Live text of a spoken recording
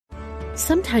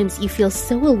Sometimes you feel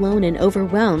so alone and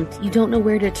overwhelmed you don't know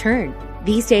where to turn.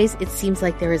 These days, it seems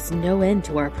like there is no end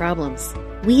to our problems.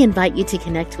 We invite you to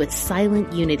connect with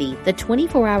Silent Unity, the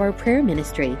 24-hour prayer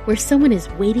ministry where someone is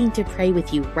waiting to pray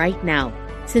with you right now.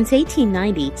 Since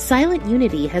 1890, Silent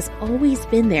Unity has always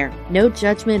been there. No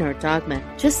judgment or dogma,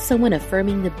 just someone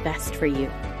affirming the best for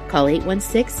you. Call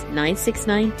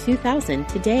 816-969-2000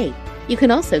 today. You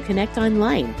can also connect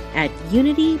online at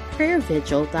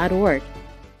unityprayervigil.org.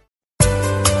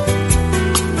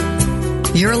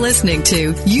 You're listening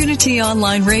to Unity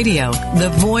Online Radio, the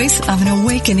voice of an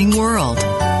awakening world.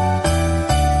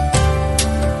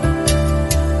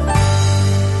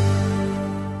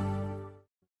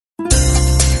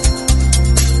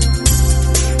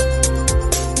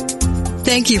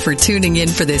 Thank you for tuning in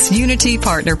for this Unity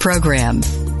Partner Program.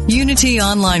 Unity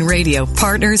Online Radio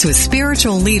partners with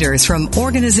spiritual leaders from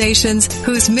organizations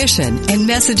whose mission and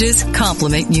messages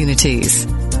complement Unity's.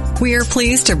 We are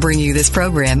pleased to bring you this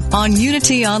program on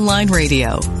Unity Online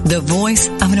Radio, the voice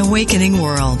of an awakening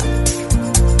world.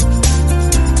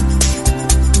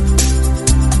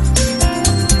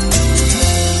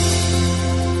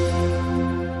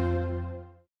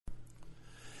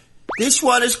 This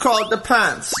one is called The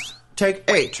Pants. Take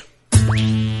 8.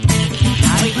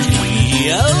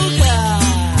 Yoga!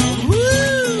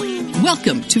 Woo!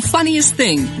 Welcome to Funniest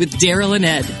Thing with Daryl and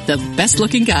Ed, the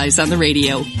best-looking guys on the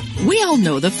radio. We all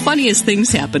know the funniest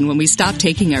things happen when we stop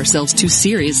taking ourselves too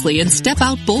seriously and step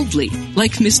out boldly,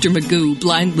 like Mr. Magoo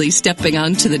blindly stepping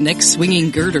onto the next swinging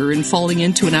girder and falling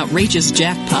into an outrageous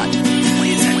jackpot.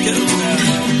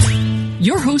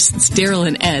 Your hosts, Daryl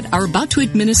and Ed, are about to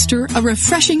administer a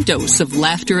refreshing dose of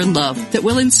laughter and love that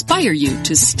will inspire you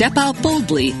to step out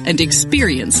boldly and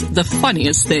experience the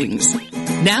funniest things.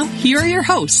 Now, here are your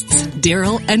hosts,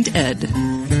 Daryl and Ed.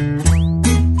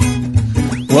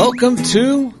 Welcome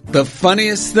to The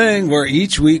Funniest Thing, where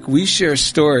each week we share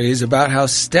stories about how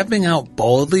stepping out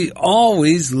boldly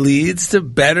always leads to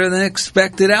better than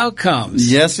expected outcomes.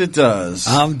 Yes, it does.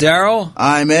 I'm Daryl.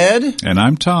 I'm Ed. And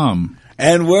I'm Tom.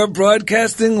 And we're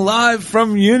broadcasting live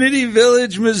from Unity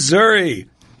Village, Missouri,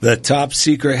 the top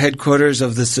secret headquarters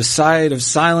of the Society of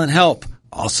Silent Help,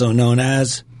 also known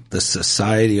as the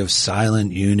Society of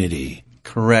Silent Unity.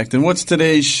 Correct. And what's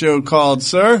today's show called,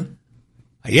 sir?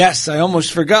 Yes, I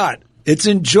almost forgot. It's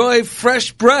Enjoy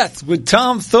Fresh Breath with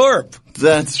Tom Thorpe.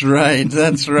 That's right.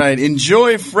 That's right.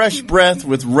 Enjoy Fresh Breath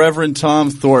with Reverend Tom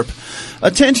Thorpe.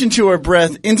 Attention to our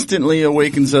breath instantly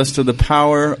awakens us to the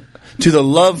power, to the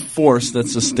love force that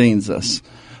sustains us.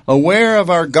 Aware of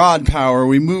our God power,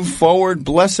 we move forward,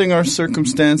 blessing our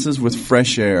circumstances with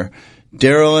fresh air.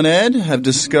 Daryl and Ed have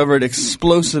discovered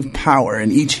explosive power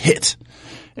in each hit.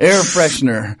 Air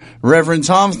freshener. Reverend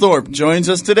Tom Thorpe joins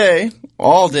us today,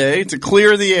 all day, to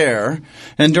clear the air.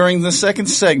 And during the second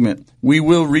segment, we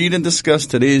will read and discuss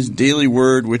today's daily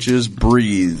word, which is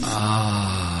breathe.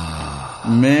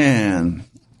 Man,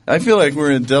 I feel like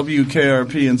we're in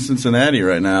WKRP in Cincinnati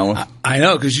right now. I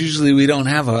know, because usually we don't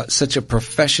have such a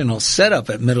professional setup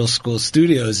at middle school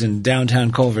studios in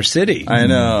downtown Culver City. I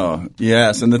know,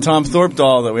 yes. And the Tom Thorpe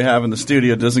doll that we have in the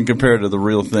studio doesn't compare to the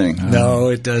real thing. No,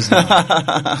 it does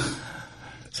not.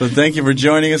 So thank you for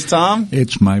joining us, Tom.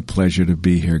 It's my pleasure to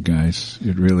be here, guys.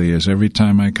 It really is. Every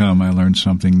time I come, I learn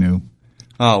something new.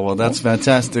 Oh, well, that's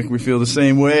fantastic. We feel the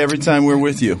same way every time we're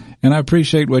with you. And I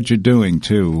appreciate what you're doing,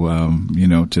 too.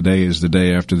 Today is the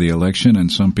day after the election,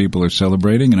 and some people are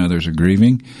celebrating and others are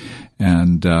grieving.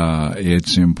 And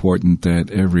it's important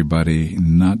that everybody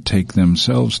not take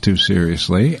themselves too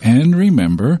seriously. And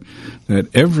remember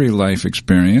that every life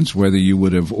experience, whether you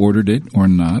would have ordered it or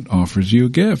not, offers you a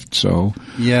gift. So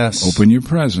yes, open your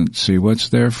present, see what's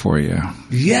there for you.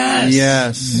 Yes.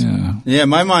 Yes. Yeah,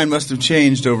 my mind must have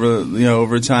changed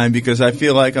over time, because I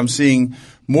feel like I'm seeing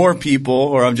more people,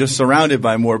 or I'm just surrounded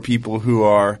by more people who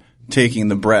are taking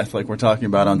the breath, like we're talking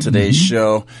about on today's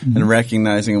show, and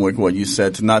recognizing, like what you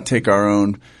said, to not take our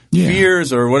own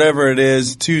fears or whatever it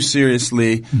is too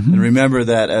seriously, and remember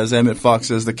that, as Emmett Fox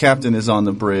says, the captain is on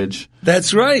the bridge.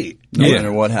 That's right. No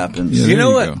matter what happens. You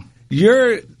know what?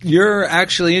 Your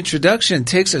actually introduction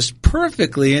takes us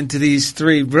perfectly into these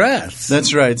three breaths.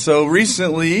 That's right. So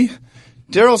recently,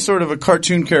 Daryl's sort of a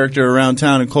cartoon character around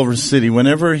town in Culver City.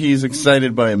 Whenever he's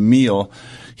excited by a meal,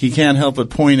 he can't help but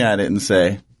point at it and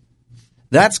say,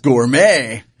 "That's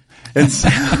gourmet." And so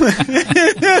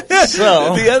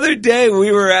the other day we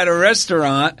were at a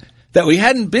restaurant that we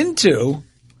hadn't been to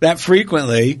that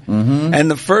frequently,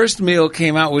 and the first meal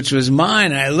came out, which was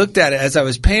mine, and I looked at it as I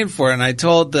was paying for it, and I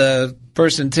told the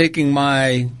person taking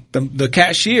the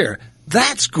cashier,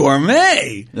 that's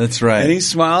gourmet. That's right. And he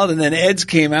smiled, and then Ed's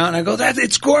came out, and I go,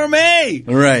 it's gourmet.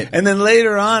 Right. And then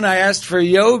later on, I asked for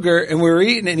yogurt, and we were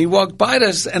eating it, and he walked by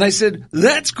us, and I said,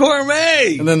 that's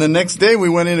gourmet. And then the next day we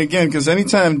went in again, because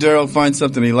anytime Daryl finds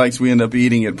something he likes, we end up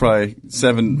eating it probably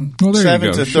 7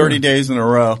 to 30 days in a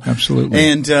row. Absolutely.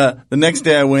 And the next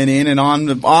day I went in, and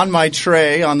on my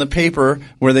tray, on the paper,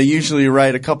 where they usually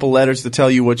write a couple letters to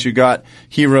tell you what you got,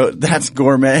 he wrote, that's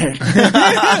gourmet.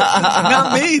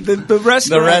 Not me, the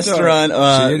restaurant. The restaurant.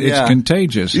 It's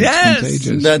contagious. Yes. It's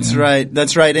contagious. That's right.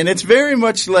 That's right. And it's very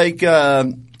much like, I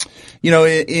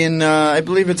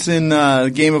believe it's in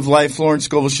Game of Life, Florence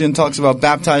Scovel Shinn talks about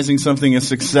baptizing something a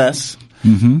success,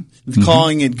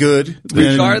 calling it good.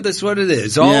 Regardless what it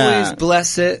is. Always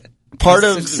bless it. Part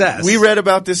of success. We read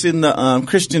about this in the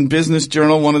Christian Business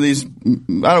Journal. One of these, you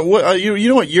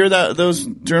know what year those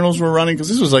journals were running? Because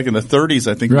this was like in the 30s,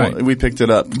 I think. Right. We picked it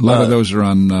up. A lot of those are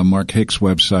on Mark Hicks'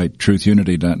 website,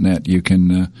 truthunity.net. You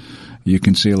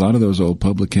can see a lot of those old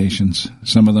publications.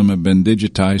 Some of them have been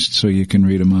digitized, so you can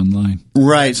read them online.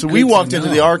 Right. So we walked into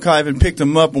the archive and picked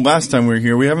them up last time we were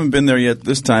here. We haven't been there yet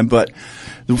this time, but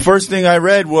the first thing I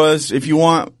read was, if you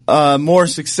want more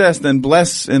success, then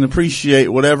bless and appreciate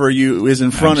whatever is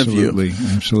in front of you.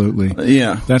 Absolutely.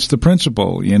 Yeah. That's the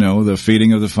principle, the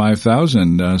feeding of the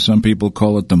 5,000. Some people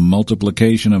call it the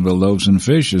multiplication of the loaves and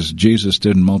fish, as Jesus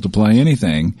didn't multiply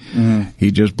anything. Mm-hmm.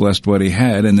 He just blessed what he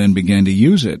had and then began to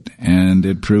use it, and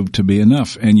it proved to be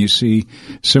enough. And you see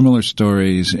similar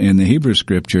stories in the Hebrew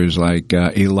Scriptures, like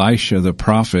Elisha the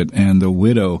prophet and the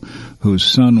widow whose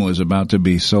son was about to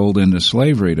be sold into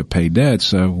slavery to pay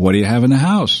debts. What do you have in the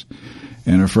house?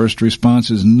 And her first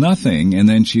response is nothing. And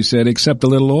then she said, except a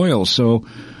little oil. So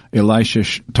Elisha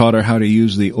taught her how to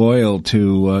use the oil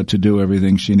to do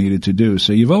everything she needed to do.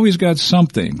 So you've always got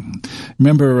something.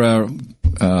 Remember,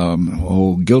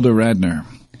 Gilda Radner?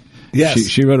 Yes.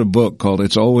 She wrote a book called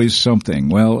It's Always Something.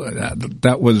 Well,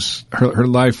 that was, her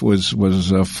life was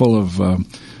full of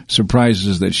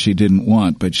surprises that she didn't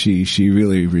want, but she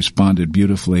really responded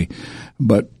beautifully.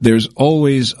 But there's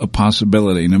always a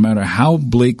possibility. No matter how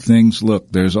bleak things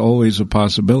look, there's always a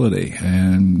possibility.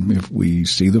 And if we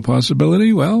see the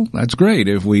possibility, well, that's great.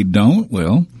 If we don't,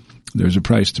 well, there's a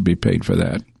price to be paid for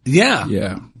that. Yeah.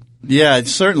 Yeah. Yeah,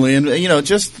 certainly. And,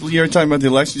 just, you were talking about the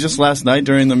election just last night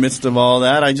during the midst of all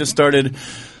that. I just started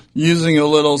using a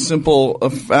little simple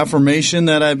affirmation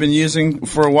that I've been using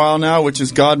for a while now, which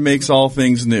is God makes all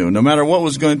things new. No matter what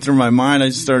was going through my mind, I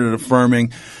just started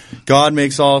affirming God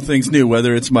makes all things new,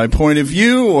 whether it's my point of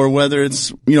view or whether it's,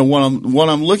 what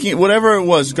I'm looking at, whatever it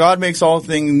was, God makes all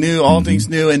things new, all things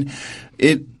new. And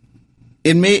it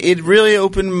really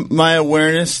opened my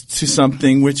awareness to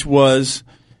something, which was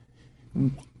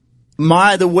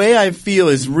the way I feel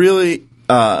is really,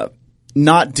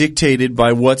 not dictated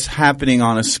by what's happening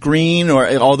on a screen, or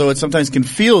although it sometimes can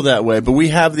feel that way, but I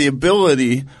have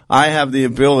the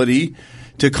ability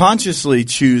to consciously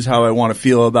choose how I want to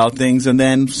feel about things and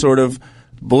then sort of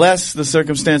bless the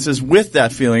circumstances with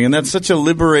that feeling. And that's such a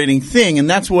liberating thing. And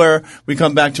that's where we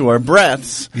come back to our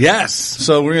breaths. Yes.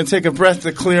 So we're going to take a breath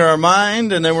to clear our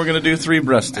mind, and then we're going to do 3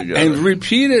 breaths together. And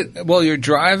repeat it while you're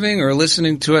driving or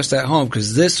listening to us at home,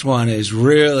 because this one is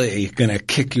really going to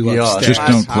kick you upstairs. Just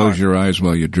don't close your eyes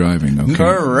while you're driving, okay?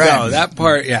 Correct. No, that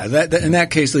part, yeah. In that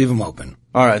case, leave them open.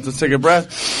 All right, let's take a breath.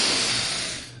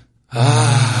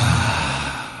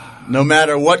 No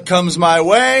matter what comes my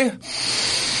way,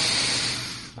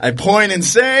 I point and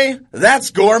say,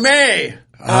 that's gourmet.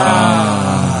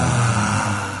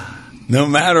 No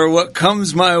matter what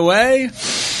comes my way,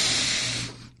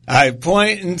 I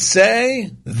point and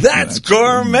say, that's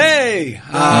gourmet.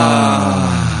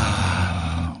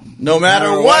 No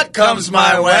matter what comes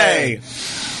my way,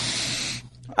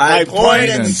 I point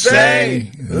and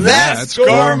say, that's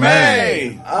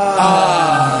gourmet.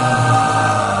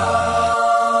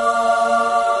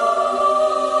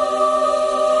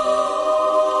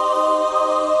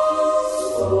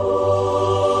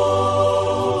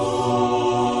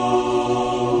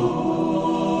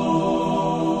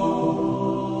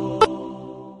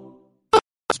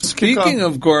 Speaking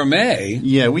of gourmet,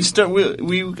 yeah, we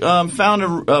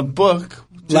found a book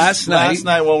last night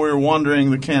while we were wandering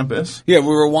the campus. Yeah, we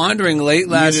were wandering late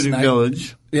last night. Unity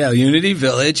Village. Yeah, Unity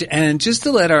Village. And just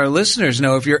to let our listeners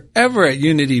know, if you're ever at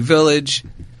Unity Village,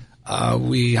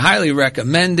 we highly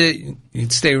recommend it.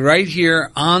 You'd stay right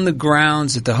here on the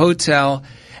grounds at the hotel.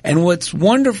 And what's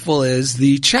wonderful is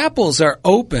the chapels are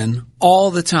open all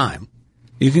the time.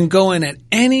 You can go in at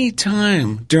any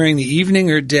time during the evening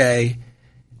or day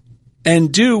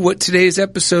and do what today's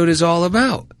episode is all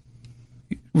about.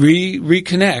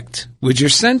 Reconnect with your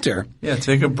center. Yeah,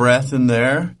 take a breath in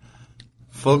there.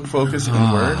 Focus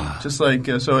inward. Just like,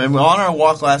 so, and on our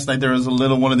walk last night, there was a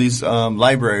little one of these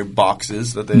library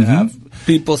boxes that they have.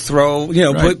 People throw,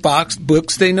 Right.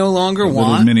 books they no longer Little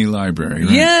want. mini library,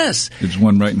 right? Yes. There's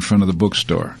one right in front of the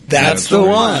bookstore. That's the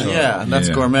one. Yeah, that's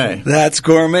Yeah. gourmet. That's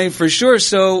gourmet for sure.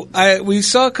 So we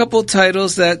saw a couple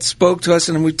titles that spoke to us,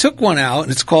 and we took one out,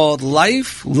 and it's called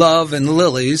Life, Love, and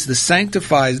Lilies, The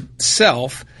Sanctified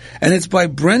Self, and it's by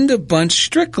Brenda Bunch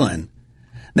Strickland.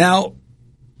 Now,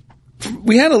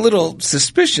 we had a little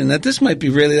suspicion that this might be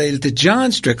related to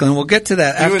John Strickland. We'll get to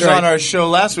that after. He was on our show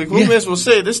last week. We may as well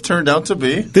say this turned out to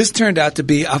be. This turned out to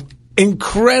be a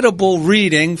incredible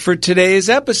reading for today's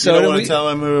episode. You don't want to tell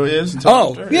him who it is? Might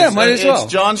as well.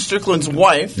 It's John Strickland's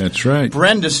wife. That's right.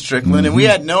 Brenda Strickland. And we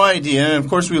had no idea. And, of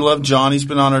course, we love John. He's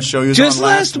been on our show. He was Just on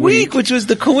last week, which was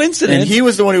the coincidence. And he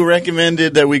was the one who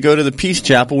recommended that we go to the Peace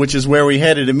Chapel, which is where we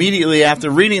headed immediately after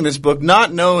reading this book,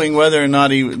 not knowing whether or not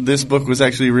this book was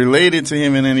actually related to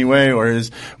him in any way or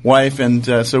his wife. And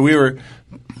so we were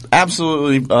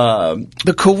absolutely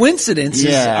the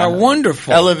coincidences are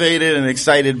wonderful. Elevated and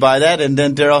excited by that. And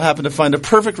then Daryl happened to find a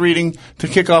perfect reading to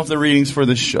kick off the readings for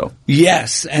this show.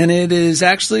 Yes, and it is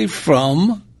actually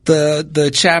from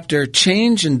the chapter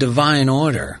Change and Divine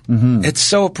Order. Mm-hmm. It's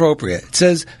so appropriate. It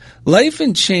says, life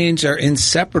and change are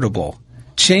inseparable.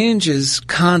 Change is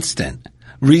constant.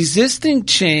 Resisting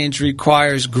change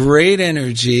requires great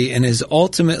energy and is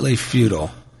ultimately futile.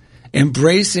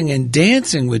 Embracing and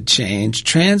dancing with change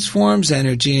transforms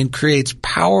energy and creates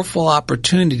powerful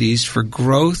opportunities for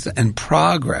growth and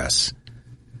progress.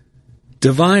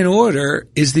 Divine order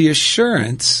is the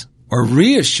assurance or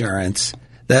reassurance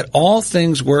that all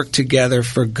things work together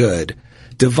for good.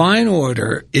 Divine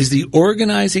order is the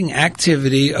organizing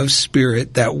activity of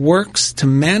spirit that works to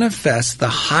manifest the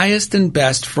highest and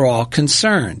best for all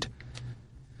concerned.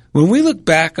 When we look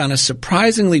back on a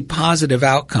surprisingly positive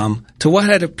outcome to what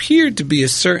had appeared to be a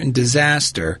certain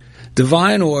disaster,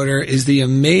 divine order is the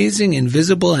amazing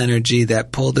invisible energy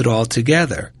that pulled it all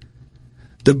together.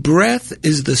 The breath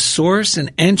is the source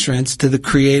and entrance to the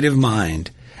creative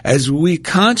mind. As we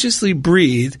consciously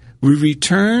breathe, we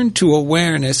return to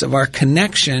awareness of our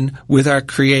connection with our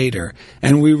Creator,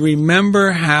 and we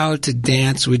remember how to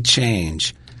dance with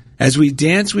change. As we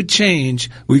dance with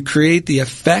change, we create the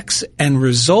effects and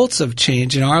results of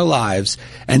change in our lives,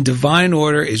 and divine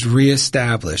order is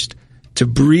reestablished. To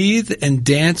breathe and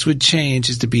dance with change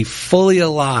is to be fully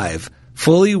alive,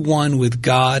 fully one with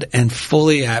God, and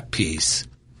fully at peace.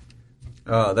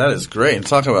 Oh, that is great. And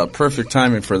talk about perfect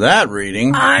timing for that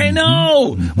reading. I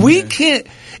know! We can't...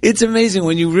 It's amazing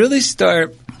when you really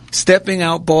start stepping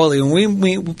out boldly.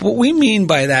 And what we mean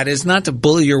by that is not to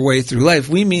bully your way through life.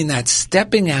 We mean that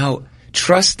stepping out,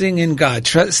 trusting in God,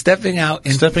 stepping out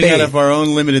in Stepping faith. out of our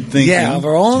own limited thinking. Yeah, of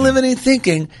our own limited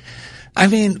thinking. I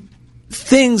mean,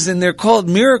 things, and they're called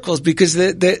miracles because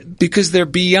they're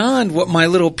beyond what my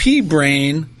little pea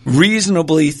brain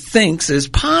reasonably thinks is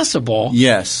possible.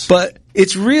 Yes. But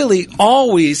it's really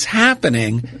always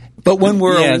happening. But when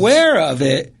we're aware of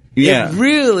it, it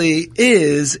really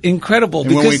is incredible.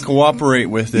 And when we cooperate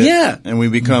with it, and we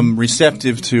become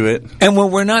receptive to it. And when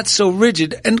we're not so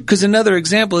rigid, and because another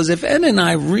example is if Ed and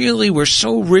I really were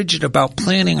so rigid about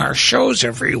planning our shows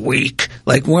every week,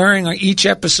 like wearing each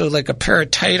episode like a pair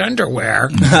of tight underwear,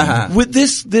 with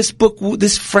this book,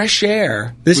 this fresh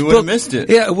air, we would have missed it.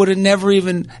 Yeah, it would have never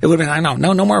even, it would have been, I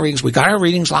know, no more readings. We got our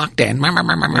readings locked in.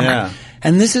 Yeah.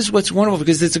 And this is what's wonderful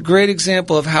because it's a great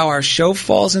example of how our show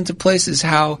falls into place is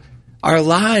how our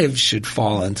lives should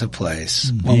fall into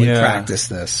place when we practice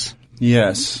this.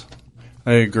 Yes,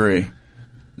 I agree.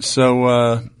 So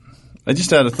I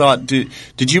just had a thought. Did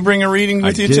you bring a reading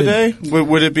with you today?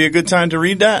 Would it be a good time to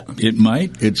read that? It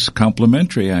might. It's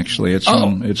complimentary, actually. It's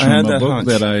from a book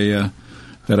that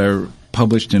I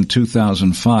published in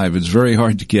 2005. It's very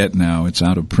hard to get now. It's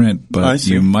out of print, but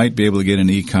you might be able to get an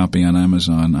e-copy on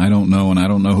Amazon. I don't know, and I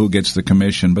don't know who gets the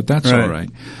commission, but that's all right.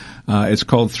 It's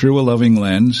called Through a Loving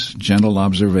Lens, Gentle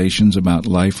Observations About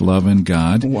Life, Love, and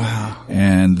God. Wow.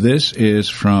 And this is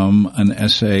from an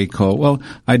essay called,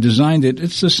 I designed it.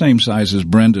 It's the same size as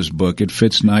Brenda's book. It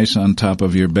fits nice on top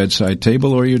of your bedside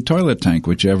table or your toilet tank,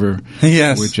 whichever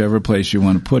place you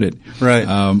want to put it.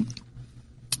 Right.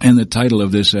 And the title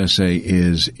of this essay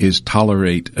is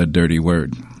Tolerate a Dirty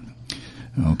Word.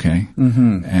 Okay?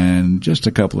 Mm-hmm. And just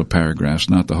a couple of paragraphs,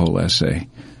 not the whole essay.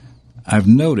 I've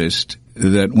noticed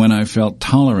that when I felt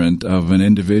tolerant of an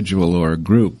individual or a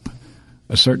group,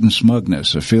 a certain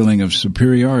smugness, a feeling of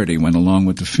superiority went along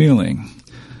with the feeling.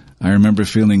 I remember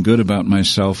feeling good about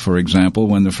myself, for example,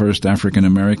 when the first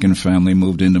African-American family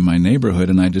moved into my neighborhood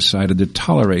and I decided to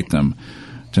tolerate them,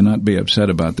 to not be upset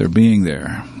about their being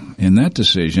there. In that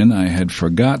decision, I had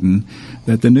forgotten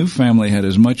that the new family had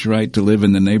as much right to live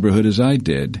in the neighborhood as I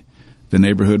did. The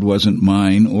neighborhood wasn't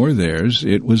mine or theirs,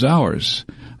 it was ours.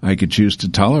 I could choose to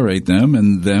tolerate them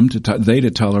and they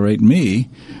to tolerate me.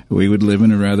 We would live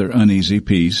in a rather uneasy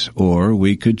peace, or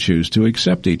we could choose to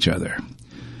accept each other.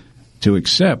 To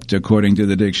accept, according to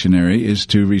the dictionary, is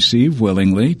to receive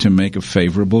willingly, to make a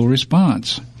favorable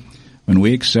response. When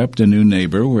we accept a new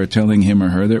neighbor, we're telling him or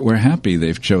her that we're happy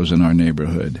they've chosen our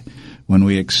neighborhood. When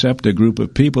we accept a group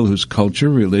of people whose culture,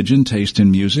 religion, taste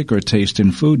in music, or taste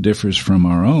in food differs from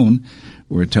our own,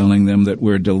 we're telling them that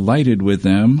we're delighted with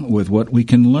them, with what we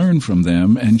can learn from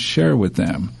them and share with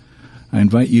them. I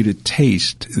invite you to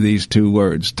taste these two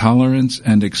words, tolerance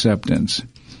and acceptance.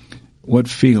 What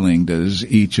feeling does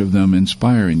each of them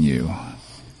inspire in you?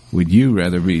 Would you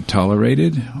rather be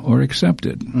tolerated or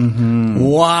accepted? Mm-hmm.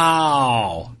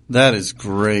 Wow. That is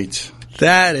great.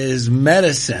 That is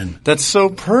medicine. That's so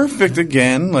perfect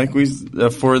again, like we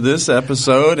for this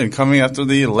episode and coming after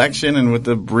the election and with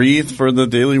the breathe for the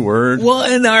daily word. Well,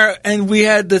 and we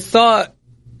had the thought,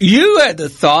 you had the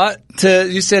thought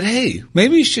you said, hey,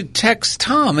 maybe you should text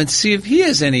Tom and see if he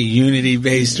has any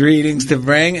Unity-based readings to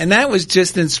bring. And that was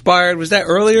just inspired. Was that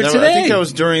earlier today? I think that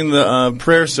was during the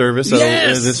prayer service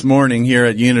this morning here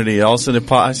at Unity. All of a sudden,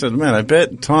 I said, man, I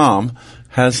bet Tom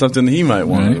has something he might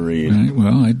want to read. Right.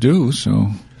 Well, I do, so.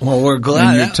 Well, we're glad.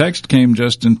 And your text came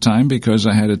just in time because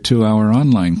I had a 2-hour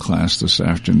online class this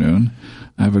afternoon.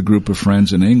 I have a group of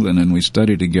friends in England, and we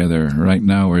study together. Right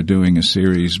now we're doing a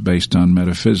series based on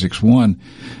Metaphysics 1,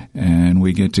 and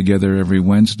we get together every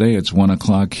Wednesday. It's 1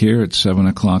 o'clock here, it's 7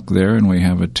 o'clock there, and we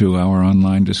have a 2-hour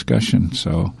online discussion.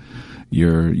 So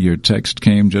your text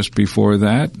came just before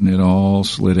that, and it all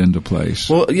slid into place.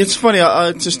 Well, it's funny.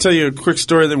 I'll just tell you a quick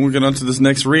story, then we'll get on to this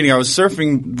next reading. I was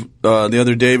surfing the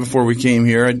other day before we came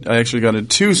here. I actually got in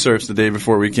 2 surfs the day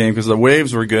before we came because the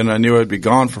waves were good, and I knew I'd be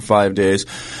gone for 5 days.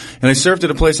 And I surfed at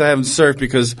a place I haven't surfed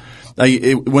because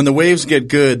when the waves get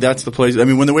good, that's the place. I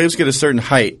mean, when the waves get a certain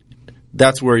height,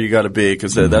 that's where you got to be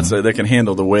because they can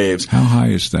handle the waves. How high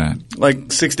is that?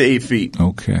 Like 6 to 8 feet.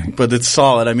 Okay. But it's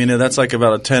solid. I mean, that's like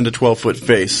about a 10 to 12 foot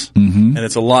face. Mm-hmm. And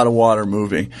it's a lot of water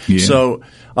moving. Yeah. So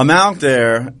I'm out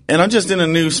there and I'm just in a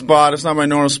new spot. It's not my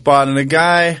normal spot. And a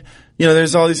guy,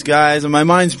 there's all these guys and my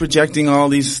mind's projecting all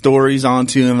these stories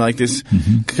onto him like this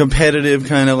competitive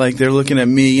kind of like they're looking at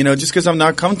me, just because I'm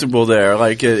not comfortable there.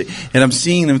 And I'm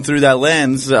seeing them through that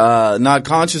lens, not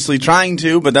consciously trying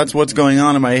to, but that's what's going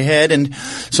on in my head. And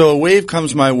so a wave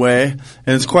comes my way and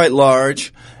it's quite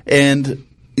large and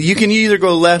you can either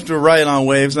go left or right on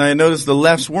waves, and I noticed the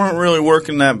lefts weren't really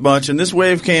working that much, and this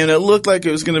wave came and it looked like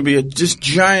it was going to be a just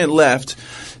giant left.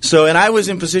 So, and I was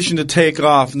in position to take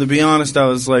off, and to be honest, I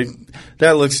was like,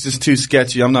 that looks just too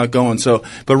sketchy, I'm not going. So,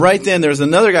 but right then, there's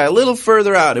another guy a little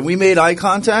further out, and we made eye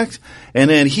contact, and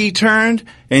then he turned,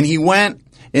 and he went,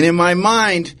 and in my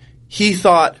mind, he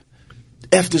thought,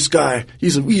 F this guy,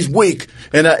 he's weak.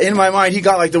 And in my mind, he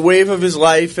got like the wave of his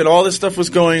life, and all this stuff was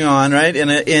going on, right?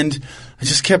 And I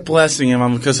just kept blessing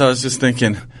him because I was just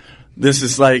thinking, this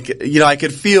is like, I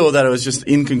could feel that it was just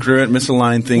incongruent,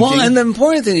 misaligned thinking. Well, and the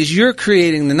important thing is you're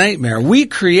creating the nightmare. We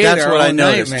create our own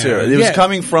nightmare. That's what I noticed, too. It was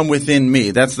coming from within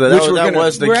me. That was the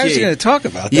key. We're actually going to talk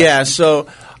about that. Yeah, so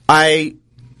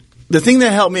the thing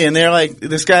that helped me, and they're like,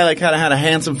 this guy like kind of had a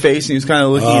handsome face, and he was kind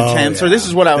of looking intense. Yeah. So this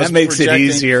is what I was projecting. That makes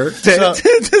it easier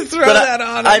to throw that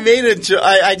on him. I made it.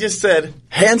 I just said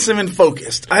handsome and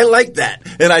focused. I like that,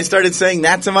 and I started saying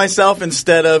that to myself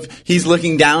instead of he's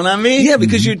looking down on me. Yeah,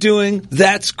 because you're doing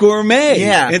that's gourmet.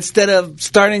 Yeah, instead of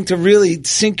starting to really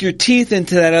sink your teeth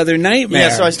into that other nightmare.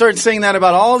 Yeah, so I started saying that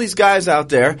about all these guys out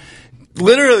there.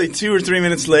 Literally 2 or 3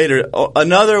 minutes later,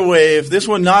 another wave, this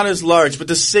one not as large, but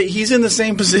he's in the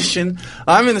same position,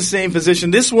 I'm in the same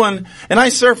position. This one, and I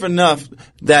surf enough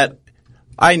that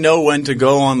I know when to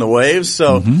go on the waves,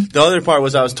 so the other part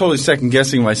was I was totally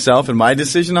second-guessing myself and my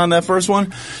decision on that first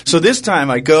one. So this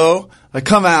time I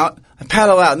come out, I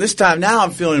paddle out, and this time now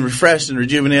I'm feeling refreshed and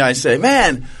rejuvenated. I say,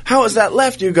 man, how was that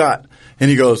left you got? And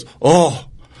he goes, oh,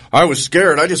 I was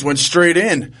scared. I just went straight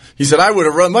in. He said, I would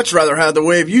have much rather had the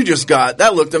wave you just got.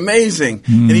 That looked amazing.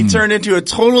 And he turned into a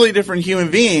totally different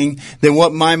human being than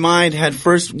what my mind had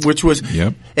first, which was,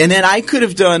 and then I could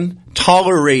have done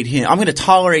tolerate him. I'm going to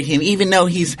tolerate him even though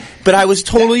but I was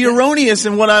totally erroneous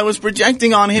in what I was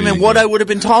projecting on him and what I would have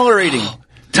been tolerating.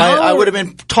 I would have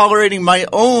been tolerating my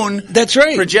own That's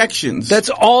right. projections. That's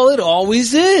all it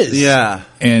always is. Yeah.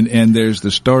 And there's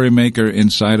the story maker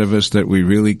inside of us that we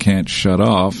really can't shut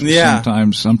off. Yeah.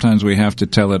 Sometimes we have to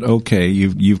tell it, okay,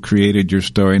 you've created your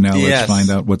story, now Yes. let's find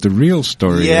out what the real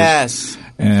story is. Yes.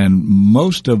 And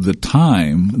most of the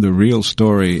time, the real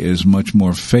story is much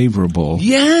more favorable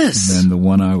Yes. than the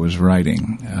one I was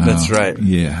writing. That's right.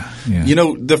 Yeah. You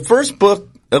know, the first book,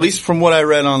 at least from what I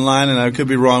read online, and I could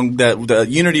be wrong, that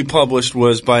Unity published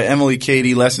was by Emily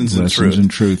Cady, Lessons in Truth. Lessons in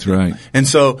Truth, right. And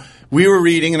so we were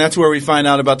reading, and that's where we find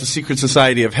out about the Secret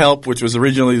Society of Help, which was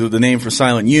originally the name for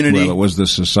Silent Unity. Well, it was the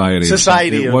Society.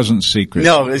 It wasn't secret.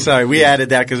 No, sorry, we added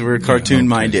that because we were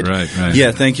cartoon-minded. Okay, right.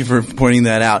 Yeah, thank you for pointing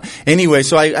that out. Anyway,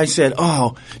 so I said,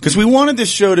 because we wanted this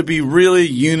show to be really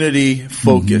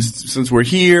Unity-focused, since we're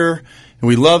here. And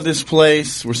we love this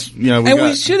place. We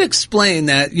should explain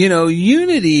that,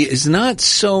 Unity is not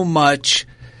so much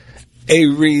a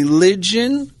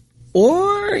religion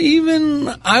or even,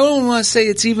 I don't want to say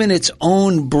it's even its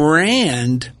own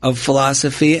brand of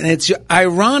philosophy. And it's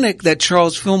ironic that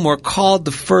Charles Fillmore called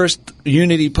the first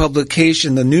Unity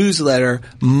publication, the newsletter,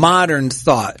 Modern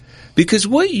Thought. Because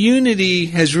what Unity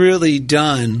has really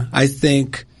done, I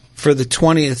think, for the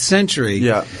 20th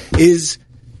century is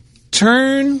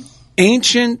turn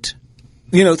ancient,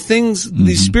 things,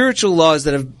 these spiritual laws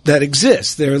that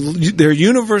exist. They're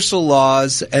universal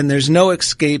laws, and there's no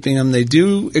escaping them. They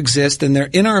do exist, and they're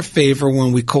in our favor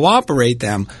when we cooperate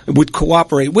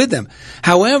with them.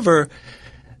 However,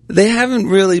 they haven't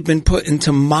really been put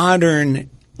into modern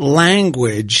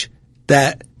language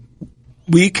that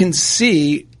we can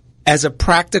see as a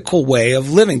practical way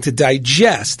of living, to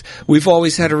digest. We've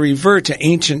always had to revert to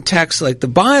ancient texts like the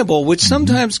Bible, which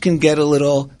sometimes can get a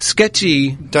little sketchy.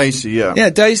 Dicey, yeah.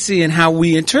 Yeah, dicey in how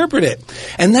we interpret it.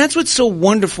 And that's what's so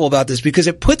wonderful about this, because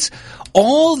it puts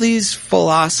all these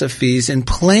philosophies in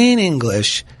plain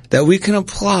English that we can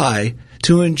apply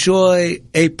to enjoy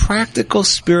a practical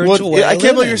spiritual way of I can't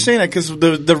living. believe you're saying that, because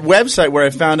the website where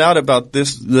I found out about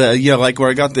this, like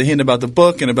where I got the hint about the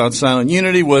book and about Silent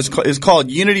Unity is called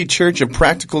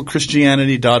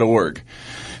unitychurchofpracticalchristianity.org.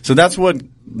 So that's what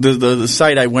the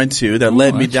site I went to that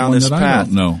led me down this path. I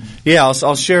don't know. Yeah,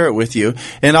 I'll share it with you.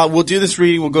 And we'll do this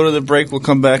reading. We'll go to the break. We'll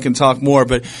come back and talk more.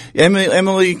 But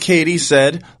Emily Cady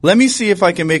said, let me see if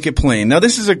I can make it plain. Now,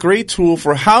 this is a great tool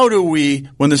for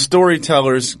when the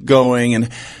storyteller's going, and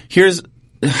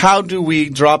how do we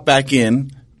drop back in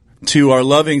to our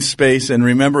loving space and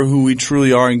remember who we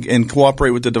truly are and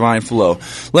cooperate with the divine flow.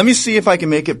 Let me see if I can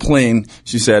make it plain,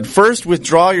 she said. First,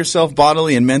 withdraw yourself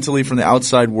bodily and mentally from the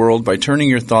outside world by turning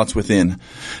your thoughts within.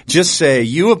 Just say,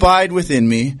 you abide within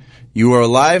me. You are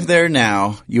alive there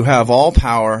now. You have all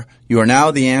power. You are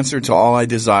now the answer to all I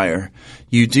desire.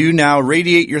 You do now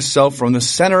radiate yourself from the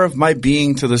center of my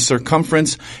being to the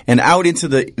circumference and out into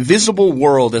the visible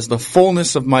world as the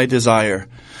fullness of my desire.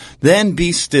 Then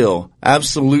be still,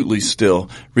 absolutely still.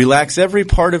 Relax every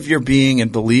part of your being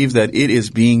and believe that it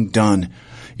is being done.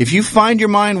 If you find your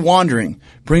mind wandering,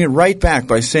 bring it right back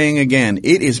by saying again,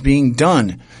 it is being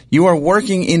done. You are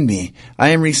working in me. I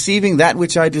am receiving that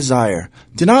which I desire.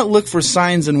 Do not look for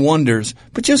signs and wonders,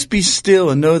 but just be still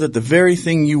and know that the very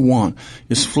thing you want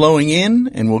is flowing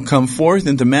in and will come forth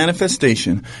into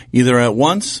manifestation, either at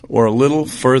once or a little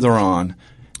further on.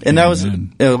 And that was a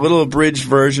little abridged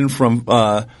version from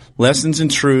Lessons in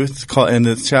Truth, and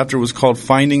the chapter was called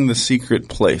Finding the Secret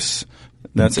Place.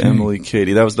 That's Emily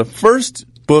Cady. That was the first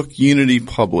book Unity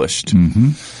published.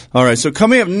 Mm-hmm. All right, so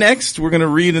coming up next, we're going to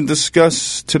read and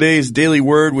discuss today's daily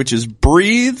word, which is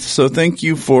breathe. So thank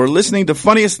you for listening to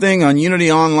Funniest Thing on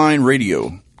Unity Online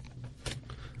Radio.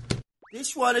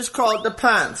 This one is called The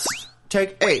Pants.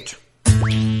 Take 8.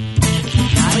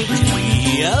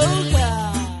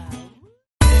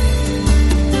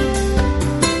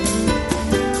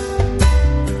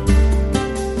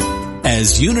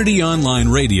 As Unity Online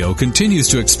Radio continues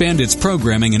to expand its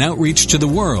programming and outreach to the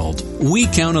world, we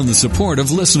count on the support of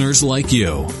listeners like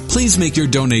you. Please make your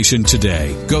donation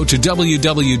today. Go to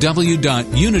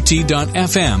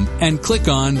www.unity.fm and click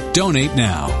on Donate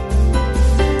Now.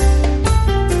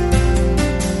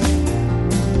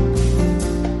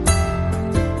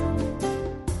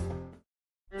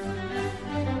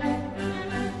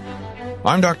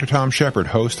 I'm Dr. Tom Shepard,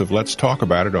 host of Let's Talk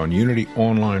About It on Unity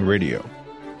Online Radio.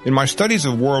 In my studies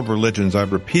of world religions,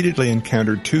 I've repeatedly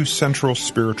encountered two central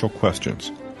spiritual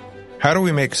questions. How do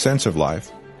we make sense of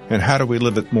life, and how do we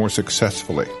live it more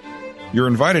successfully? You're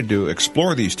invited to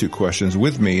explore these two questions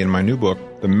with me in my new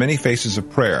book, The Many Faces of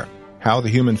Prayer, How the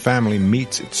Human Family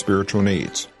Meets Its Spiritual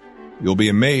Needs. You'll be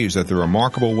amazed at the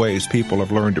remarkable ways people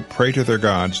have learned to pray to their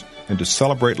gods and to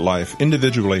celebrate life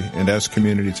individually and as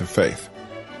communities of faith.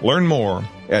 Learn more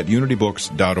at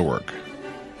unitybooks.org.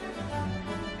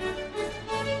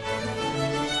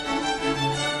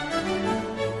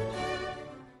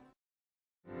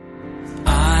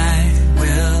 I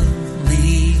will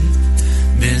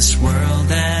leave this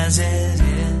world as it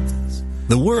is.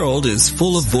 The world is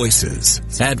full of voices,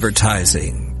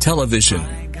 advertising, television,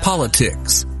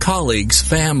 politics, colleagues,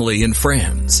 family, and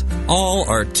friends. All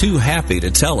are too happy to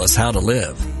tell us how to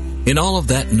live. In all of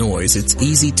that noise, it's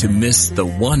easy to miss the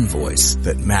one voice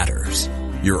that matters,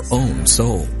 your own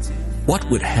soul. What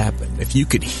would happen if you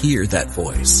could hear that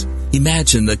voice?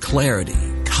 Imagine the clarity,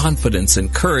 confidence,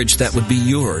 and courage that would be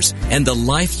yours and the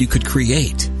life you could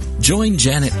create. Join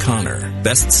Janet Connor,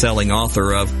 best-selling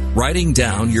author of Writing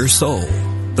Down Your Soul,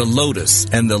 The Lotus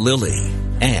and the Lily,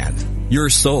 and Your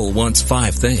Soul Wants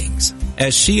 5 Things,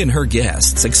 as she and her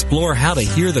guests explore how to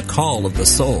hear the call of the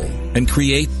soul and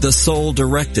create the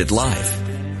soul-directed life.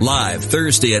 Live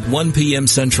Thursday at 1 p.m.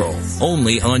 Central,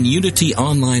 only on Unity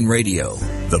Online Radio,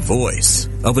 the voice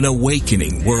of an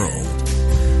awakening world.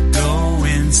 Go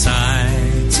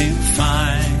inside to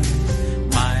find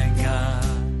my God.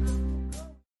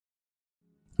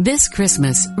 This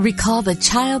Christmas, recall the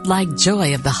childlike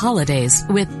joy of the holidays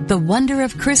with The Wonder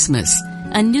of Christmas,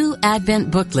 a new Advent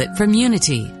booklet from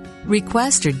Unity.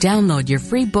 Request or download your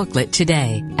free booklet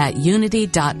today at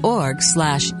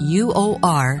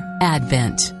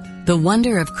unity.org/UOR-Advent. The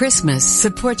Wonder of Christmas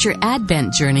supports your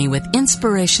Advent journey with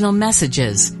inspirational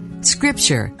messages,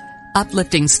 scripture,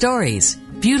 uplifting stories,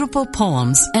 beautiful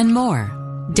poems, and more.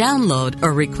 Download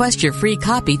or request your free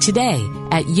copy today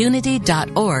at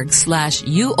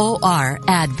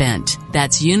unity.org/UOR-Advent.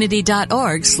 That's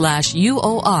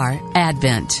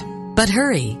unity.org/UOR-Advent. But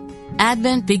hurry!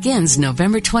 Advent begins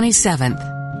November 27th.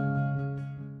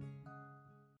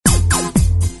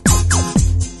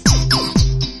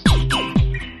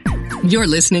 You're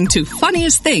listening to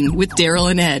Funniest Thing with Daryl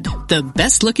and Ed, the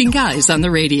best-looking guys on the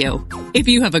radio. If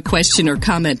you have a question or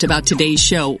comment about today's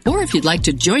show, or if you'd like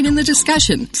to join in the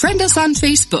discussion, friend us on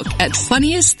Facebook at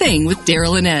Funniest Thing with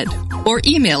Daryl and Ed, or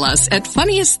email us at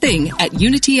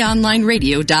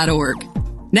funniestthing@unityonlineradio.org.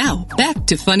 Now, back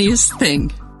to Funniest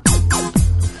Thing.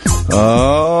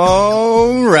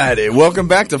 Alrighty, welcome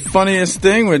back to Funniest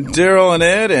Thing with Daryl and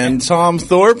Ed and Tom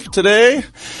Thorpe today.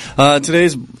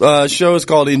 Today's show is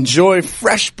called Enjoy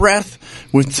Fresh Breath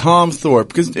with Tom Thorpe.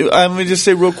 Because let me just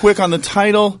say real quick on the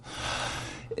title,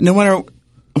 no matter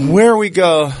where we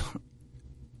go,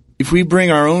 if we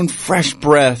bring our own fresh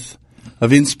breath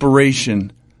of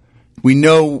inspiration, we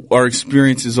know our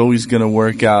experience is always going to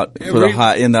work out for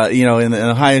the in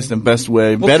the highest and best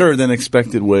way, better than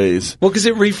expected ways. Well, because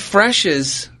it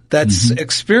refreshes that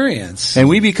experience. And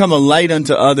we become a light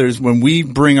unto others when we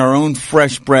bring our own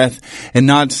fresh breath and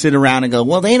not sit around and go,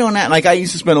 well, they don't have, like I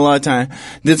used to spend a lot of time,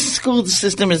 the school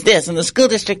system is this and the school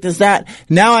district is that.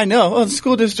 Now I know, the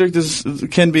school district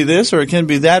can be this or it can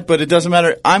be that, but it doesn't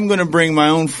matter. I'm going to bring my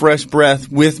own fresh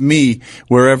breath with me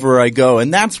wherever I go.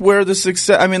 And that's where the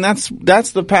success,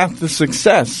 that's the path to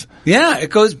success. Yeah, it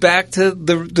goes back to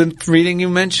the reading you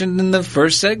mentioned in the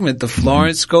first segment, the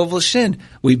Florence Scovel Shin.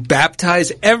 We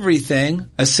baptize everything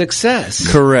a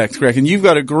success. Correct. And you've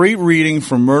got a great reading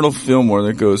from Myrtle Fillmore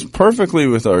that goes perfectly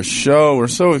with our show. We're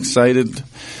so excited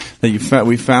that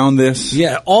we found this.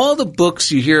 Yeah, all the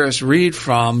books you hear us read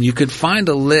from, you could find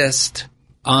a list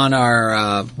on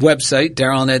our website,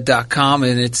 DarylandEd.com,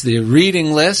 and it's the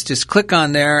reading list. Just click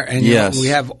on there, and we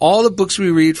have all the books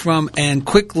we read from and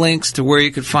quick links to where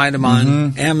you could find them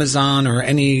on Amazon or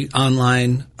any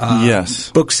online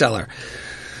bookseller.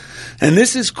 And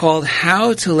this is called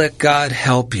How to Let God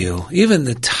Help You. Even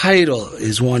the title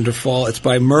is wonderful. It's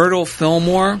by Myrtle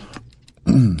Fillmore,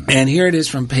 and here it is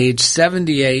from page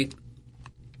 78,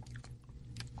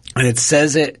 and it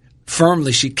says it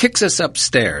firmly. She kicks us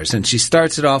upstairs, and she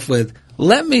starts it off with,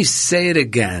 let me say it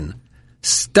again.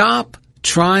 Stop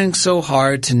trying so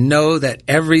hard to know that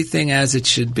everything as it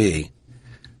should be.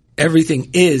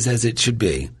 Everything is as it should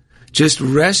be. Just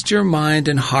rest your mind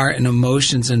and heart and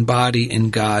emotions and body in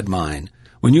God mind.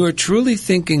 When you are truly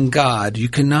thinking God, you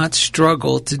cannot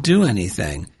struggle to do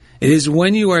anything. It is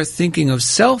when you are thinking of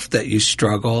self that you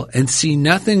struggle and see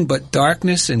nothing but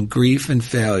darkness and grief and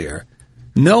failure.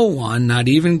 No one, not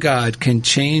even God, can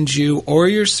change you or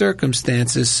your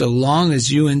circumstances so long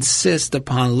as you insist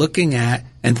upon looking at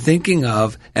and thinking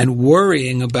of and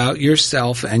worrying about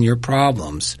yourself and your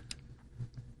problems.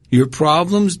 Your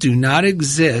problems do not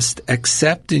exist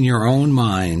except in your own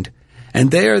mind, and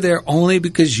they are there only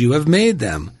because you have made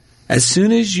them. As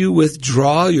soon as you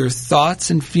withdraw your thoughts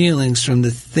and feelings from the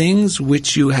things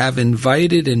which you have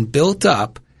invited and built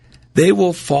up, they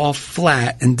will fall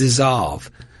flat and dissolve.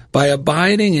 By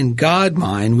abiding in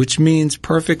God-mind, which means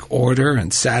perfect order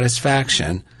and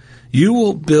satisfaction, you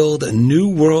will build a new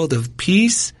world of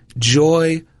peace,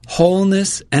 joy,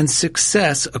 wholeness, and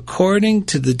success according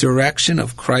to the direction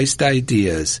of Christ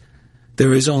ideas.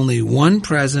 There is only one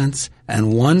presence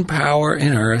and one power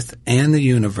in earth and the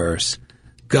universe.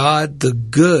 God the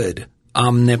good,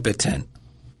 omnipotent.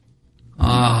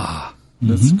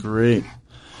 That's great.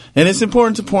 And it's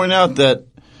important to point out that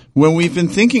when we've been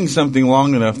thinking something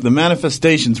long enough, the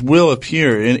manifestations will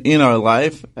appear in our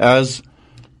life as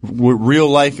real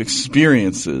life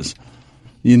experiences.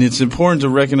 And it's important to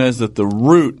recognize that the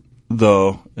root,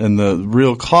 though, and the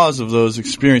real cause of those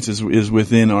experiences is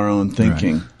within our own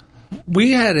thinking. Right.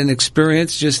 We had an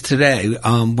experience just today.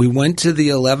 We went to the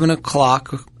 11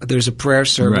 o'clock. There's a prayer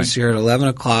service here at 11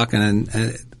 o'clock, and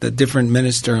the different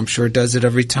minister, I'm sure, does it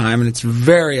every time, and it's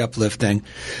very uplifting.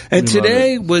 And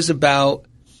today was about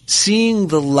seeing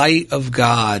the light of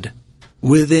God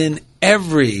within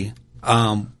every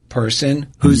person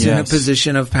who's in a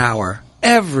position of power.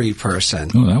 Every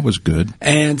person. Oh, that was good.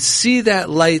 And see that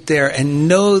light there and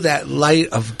know that light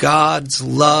of God's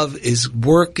love is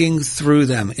working through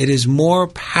them. It is more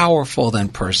powerful than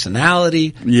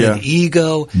personality, than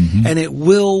ego, and it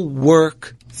will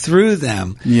work through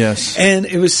them. Yes. And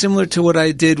it was similar to what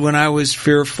I did when I was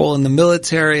fearful in the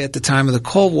military at the time of the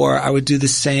Cold War. I would do the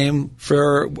same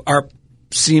for our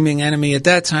seeming enemy at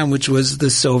that time, which was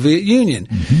the Soviet Union.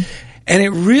 And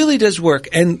it really does work.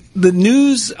 And the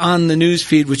news on the news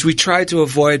feed, which we tried to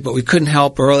avoid, but we couldn't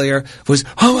help earlier, was,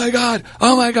 oh my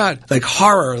God, like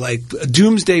horror, like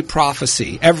doomsday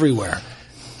prophecy everywhere.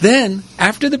 Then,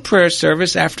 after the prayer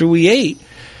service, after we ate,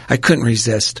 I couldn't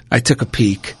resist. I took a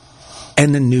peek,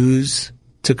 and the news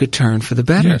took a turn for the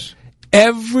better. Yes.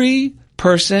 Every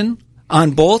person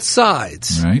on both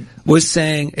sides was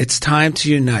saying, it's time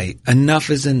to unite. Enough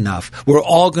is enough. We're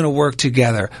all going to work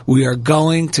together. We are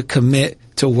going to commit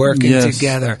to working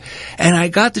together. And I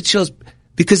got the chills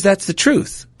because that's the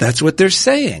truth. That's what they're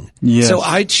saying. Yes. So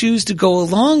I choose to go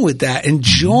along with that and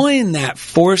join that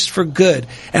force for good.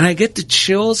 And I get the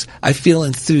chills. I feel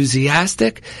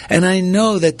enthusiastic. And I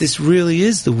know that this really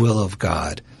is the will of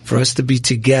God for us to be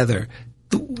together.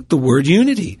 The word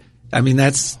unity. I mean,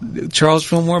 that's Charles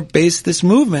Fillmore based this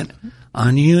movement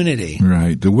on unity.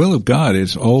 Right. The will of God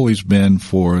has always been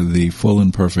for the full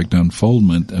and perfect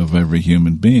unfoldment of every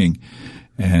human being.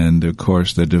 And, of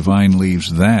course, the divine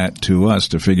leaves that to us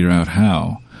to figure out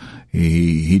how.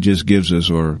 He just gives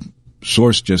us, or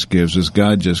Source just gives us,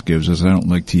 God just gives us, I don't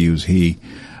like to use he,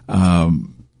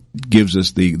 gives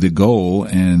us the goal,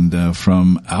 and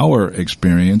from our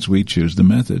experience, we choose the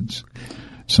methods.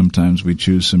 Sometimes we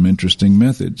choose some interesting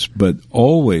methods, but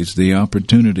always the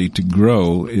opportunity to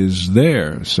grow is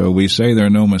there. So we say there are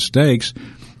no mistakes.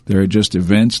 There are just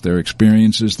events, there are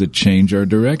experiences that change our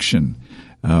direction.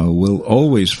 We'll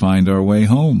always find our way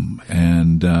home,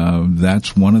 and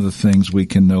that's one of the things we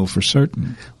can know for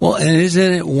certain. Well, and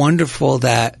isn't it wonderful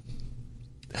that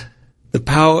the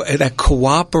power, that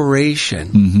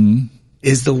cooperation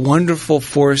is the wonderful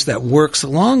force that works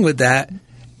along with that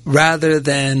rather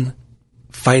than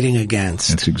fighting against.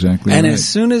 That's exactly and right. as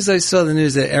soon as I saw the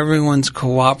news that everyone's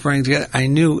cooperating together, I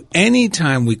knew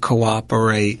anytime we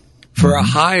cooperate for a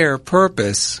higher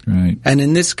purpose, and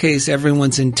in this case,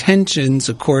 everyone's intentions,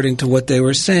 according to what they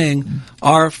were saying,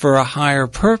 are for a higher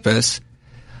purpose,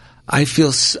 I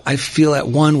feel at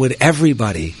one with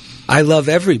everybody. I love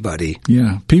everybody.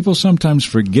 Yeah. People sometimes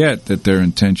forget that their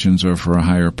intentions are for a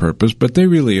higher purpose, but they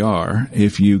really are.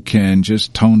 If you can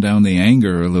just tone down the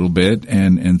anger a little bit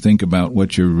and think about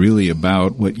what you're really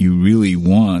about, what you really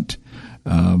want,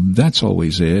 that's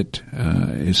always it.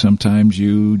 Sometimes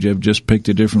you have just picked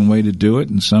a different way to do it,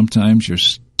 and sometimes you're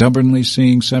stubbornly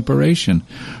seeing separation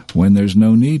when there's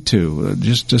no need to.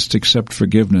 Just accept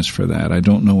forgiveness for that. I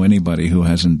don't know anybody who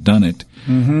hasn't done it,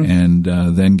 and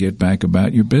then get back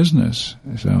about your business.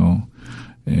 So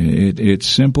it's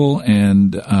simple,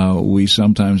 and we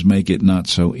sometimes make it not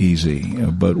so easy.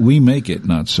 But we make it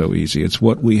not so easy. It's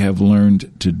what we have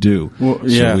learned to do, so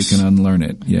we can unlearn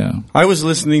it. Yeah. I was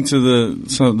listening to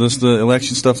the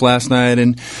election stuff last night,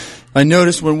 and I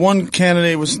noticed when one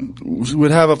candidate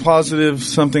would have a positive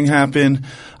something happen,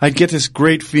 I'd get this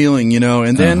great feeling,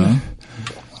 and then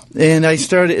and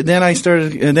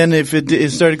then if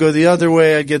it started to go the other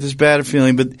way, I'd get this bad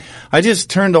feeling. But I just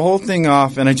turned the whole thing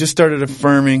off, and I just started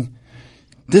affirming,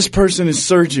 this person is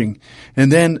surging. And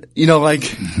then,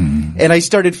 and I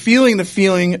started feeling the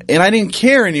feeling, and I didn't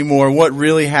care anymore what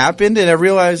really happened, and I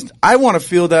realized I want to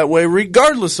feel that way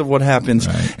regardless of what happens.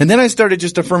 Right. And then I started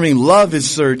just affirming love is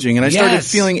surging, and I started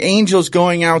feeling angels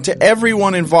going out to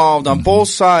everyone involved on both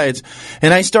sides,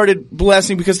 and I started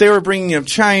blessing because they were bringing up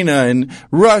China and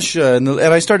Russia, and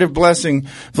I started blessing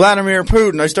Vladimir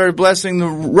Putin. I started blessing the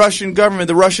Russian government,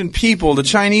 the Russian people, the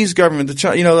Chinese government,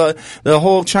 the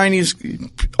whole Chinese,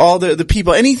 all the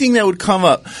people, anything that would come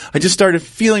up. I just started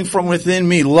feeling from within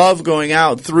me love going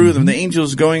out through them, the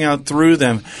angels going out through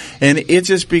them, and it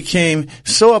just became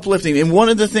so uplifting. And one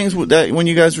of the things that when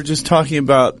you guys were just talking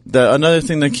about, another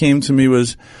thing that came to me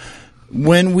was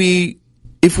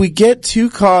if we get too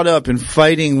caught up in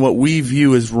fighting what we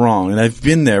view as wrong, and I've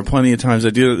been there plenty of times, I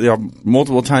do it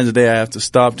multiple times a day, I have to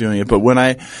stop doing it, but when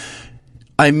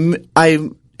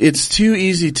it's too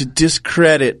easy to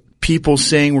discredit people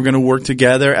saying we're going to work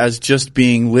together as just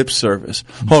being lip service.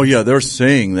 Oh yeah, they're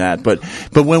saying that, but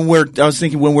when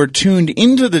we're tuned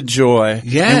into the joy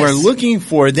and we're looking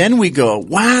for it, then we go,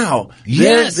 wow,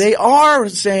 they are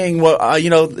saying what I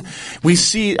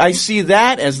see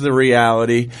that as the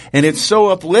reality, and it's so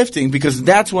uplifting because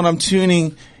that's what I'm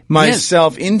tuning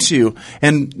myself into.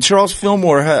 And Charles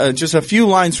Fillmore, just a few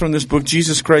lines from this book,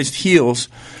 Jesus Christ Heals.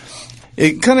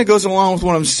 It kind of goes along with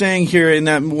what I'm saying here, in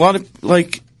that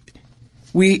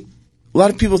a lot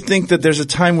of people think that there's a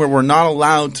time where we're not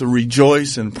allowed to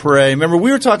rejoice and pray. Remember, we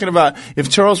were talking about if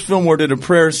Charles Fillmore did a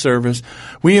prayer service,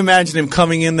 we imagined him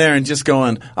coming in there and just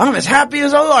going, I'm as happy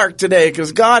as a lark today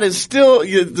because God is still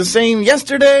the same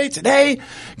yesterday, today.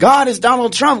 God is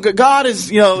Donald Trump. God is,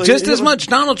 just as much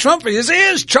Donald Trump as he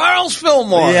is Charles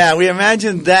Fillmore. Yeah, we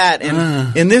imagined that.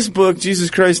 And in this book, Jesus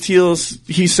Christ Heals,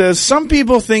 he says, some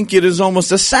people think it is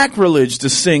almost a sacrilege to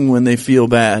sing when they feel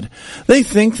bad. They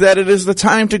think that it is the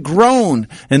time to groan,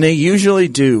 and they usually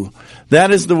do.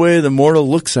 That is the way the mortal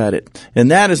looks at it,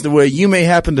 and that is the way you may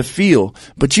happen to feel.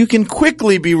 But you can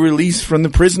quickly be released from the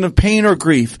prison of pain or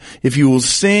grief if you will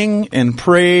sing and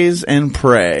praise and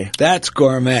pray. That's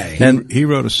gourmet. And he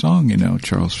wrote a song,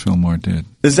 Charles Fillmore did.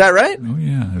 Is that right? Oh,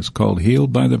 yeah. It's called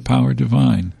Healed by the Power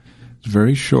Divine. It's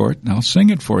very short, and I'll sing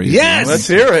it for you. Yes! Let's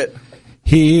hear it.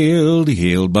 Healed,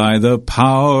 healed by the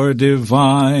power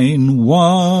divine,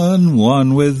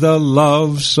 one with the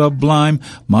love sublime.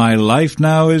 My life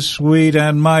now is sweet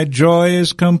and my joy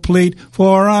is complete,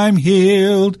 for I'm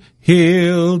healed,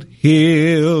 healed,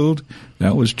 healed.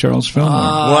 That was Charles Fillmore.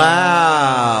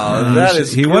 Wow, that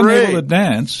is He great. wasn't able to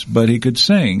dance, but he could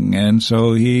sing, and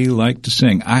so he liked to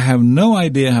sing. I have no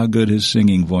idea how good his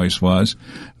singing voice was,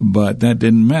 but that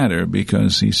didn't matter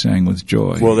because he sang with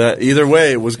joy. Well, either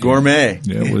way, it was gourmet.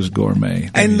 Yeah, it was gourmet.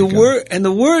 And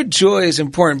the word joy is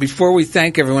important. Before we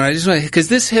thank everyone, I just want, because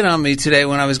this hit on me today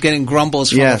when I was getting grumbles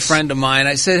from a friend of mine.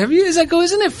 I said,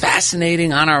 isn't it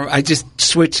fascinating I just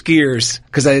switched gears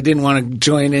because I didn't want to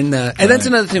join in and that's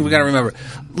another thing we got to remember.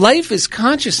 Life is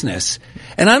consciousness,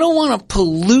 and I don't want to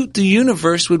pollute the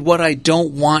universe with what I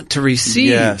don't want to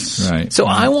receive. Yes. Right. So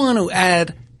I want to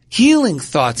add healing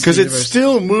thoughts. Because it's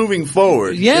still moving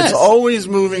forward. Yes. It's always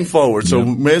moving forward. So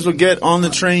may as well get on the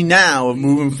train now of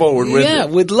moving forward with it. Yeah,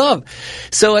 with love.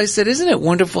 So I said, isn't it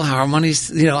wonderful how our money's,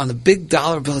 on the big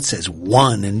dollar bill it says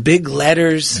one in big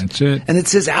letters. That's it. And it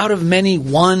says out of many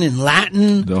one in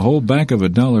Latin. The whole back of a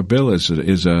dollar bill is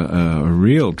a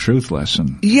real truth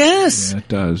lesson. Yes. Yeah, it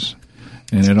does.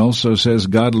 And it also says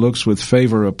God looks with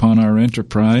favor upon our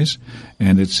enterprise,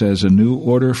 and it says a new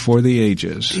order for the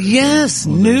ages. Yes,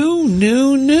 new.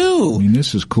 I mean,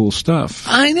 this is cool stuff.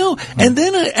 I know. And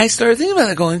then I started thinking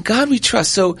about it, going, God we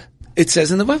trust. So it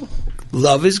says in the Bible,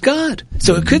 love is God.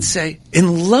 So it could say,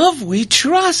 in love we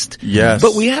trust. Yes.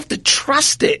 But we have to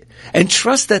trust it and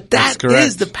trust that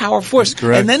is the power force.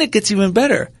 And then it gets even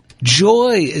better.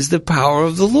 Joy is the power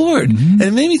of the Lord. Mm-hmm. And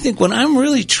it made me think, when I'm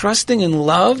really trusting in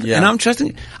love and I'm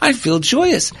trusting, I feel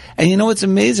joyous. And you know what's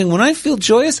amazing? When I feel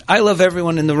joyous, I love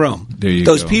everyone in the room. There you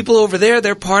Those go. people over there,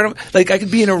 they're part of, I could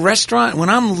be in a restaurant.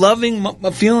 When I'm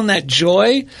feeling that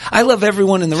joy, I love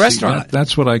everyone in the restaurant.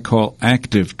 That's what I call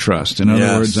active trust. In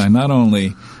other words, I not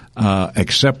only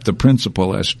accept the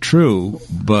principle as true,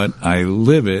 but I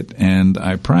live it and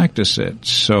I practice it.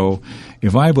 So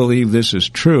if I believe this is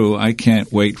true, I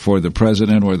can't wait for the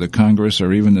president or the Congress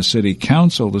or even the city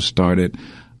council to start it.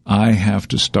 I have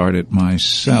to start it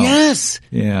myself. Yes.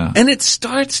 Yeah. And it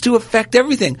starts to affect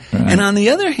everything. Right. And on the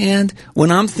other hand,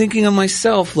 when I'm thinking of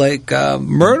myself, like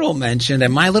Myrtle mentioned,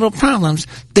 and my little problems,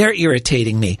 they're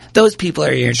irritating me. Those people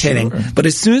are irritating. Sure. But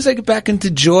as soon as I get back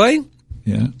into joy,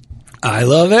 I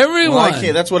love everyone.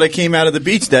 Well, that's what I came out of the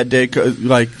beach that day,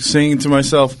 singing to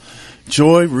myself,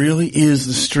 joy really is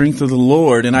the strength of the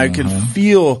Lord. And I could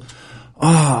feel,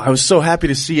 I was so happy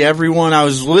to see everyone. I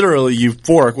was literally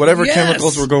euphoric. Whatever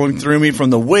chemicals were going through me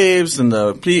from the waves and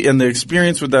the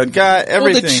experience with that guy,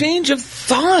 everything. Well, the change of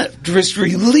thought just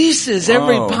releases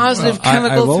every positive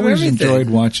chemical I've always through everything. enjoyed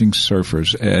watching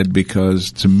surfers, Ed,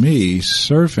 because to me,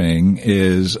 surfing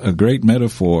is a great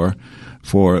metaphor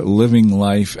for living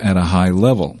life at a high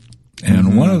level.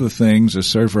 And one of the things a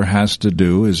surfer has to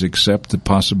do is accept the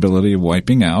possibility of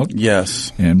wiping out.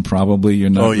 Yes. And probably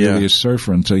you're not really a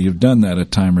surfer until you've done that a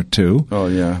time or two. Oh,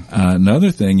 yeah.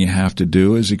 Another thing you have to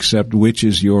do is accept which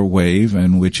is your wave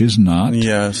and which is not.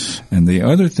 Yes. And the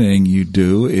other thing you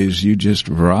do is you just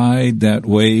ride that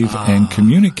wave and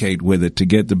communicate with it to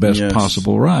get the best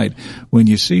possible ride. When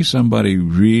you see somebody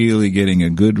really getting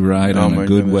a good ride on a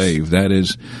good wave, that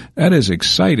is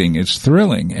exciting. It's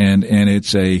thrilling, and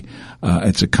it's a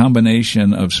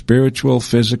combination of spiritual,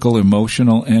 physical,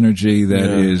 emotional energy that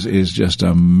is just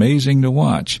amazing to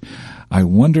watch. I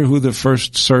wonder who the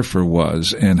first surfer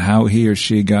was and how he or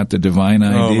she got the divine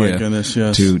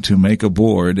idea to make a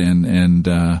board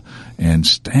and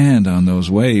stand on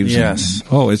those waves. Yes.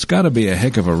 It's got to be a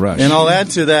heck of a rush. And I'll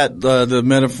add to that the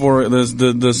metaphor,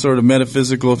 the sort of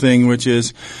metaphysical thing, which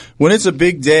is when it's a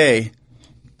big day,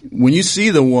 when you see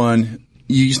the one,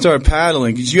 you start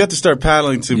paddling, because you have to start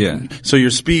paddling so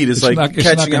your speed is catching up. It's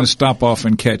not going to stop off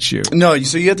and catch you. No,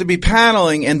 so you have to be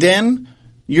paddling, and then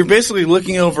you're basically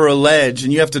looking over a ledge,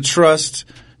 and you have to trust.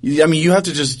 I mean, you have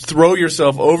to just throw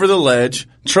yourself over the ledge,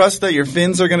 trust that your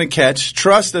fins are going to catch,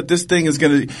 trust that this thing is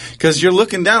going to, because you're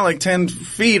looking down like 10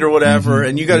 feet or whatever,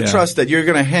 and you got to trust that you're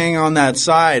going to hang on that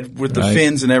side with the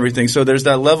fins and everything. So there's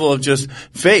that level of just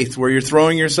faith where you're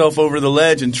throwing yourself over the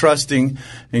ledge and trusting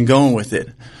and going with it.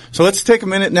 So let's take a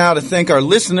minute now to thank our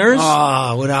listeners.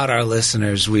 Without our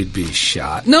listeners, we'd be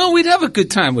shot. No, we'd have a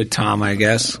good time with Tom, I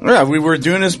guess. Yeah, we were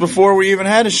doing this before we even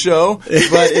had a show, but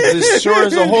it sure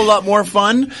is a whole lot more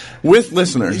fun with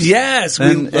listeners. Yes, we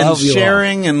and love you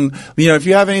sharing. all. And, if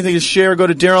you have anything to share, go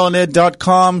to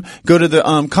DarylAndEd.com, go to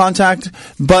the contact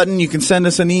button. You can send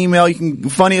us an email.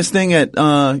 Funniest thing at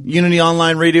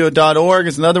unityonlineradio.org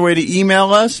is another way to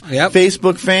email us. Yep.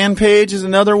 Facebook fan page is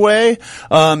another way.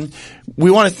 We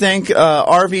want to thank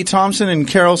R.V. Thompson and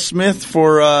Carol Smith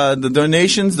for the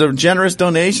donations, the generous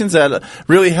donations that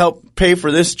really helped pay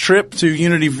for this trip to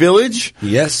Unity Village.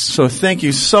 Yes. So thank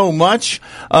you so much.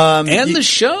 And the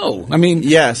show. I mean,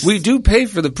 we do pay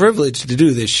for the privilege to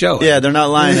do this show. Yeah, they're not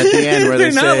lying at the end where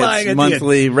they say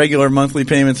it's regular monthly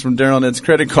payments from Daryl and Ed's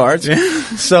credit cards.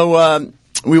 So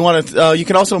we want to. You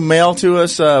can also mail to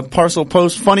us parcel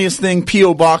post. Funniest Thing,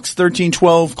 P.O. Box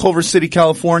 1312, Culver City,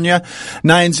 California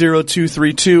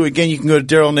 90232. Again, you can go to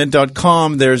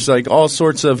DarylAndEd.com. There's all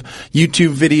sorts of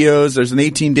YouTube videos. There's an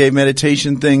 18-day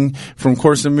meditation thing from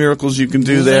Course in Miracles you can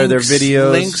do there. There are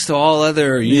videos, links to all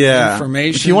other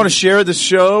information. If you want to share the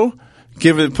show,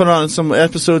 put on some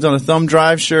episodes on a thumb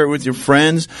drive, share it with your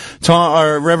friends.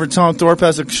 Reverend Tom Thorpe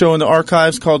has a show in the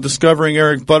archives called Discovering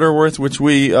Eric Butterworth, which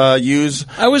we use.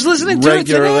 I was listening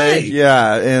regularly. To it today.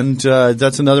 Yeah, and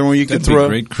that's another one you can throw. Be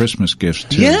great Christmas gifts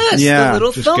too. Yes, the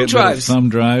little just thumb get drives. Little thumb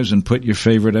drives and put your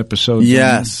favorite episodes.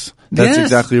 Yes. That's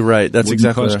exactly right. That's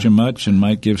exactly Wouldn't cost you much and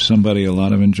might give somebody a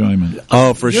lot of enjoyment.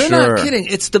 Oh, for sure. You're not kidding.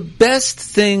 It's the best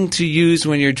thing to use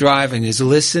when you're driving is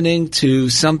listening to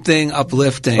something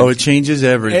uplifting. Oh, it changes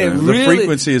everything. The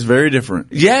frequency is very different.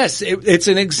 Yes. It's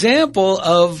an example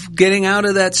of getting out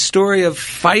of that story of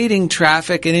fighting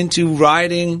traffic and into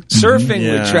riding,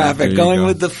 surfing with traffic, going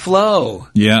with the flow.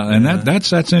 Yeah, and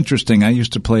that's interesting. I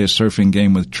used to play a surfing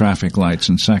game with traffic lights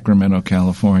in Sacramento,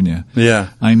 California. Yeah.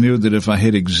 I knew that if I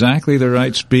hit exactly the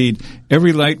right speed,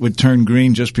 every light would turn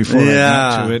green just before I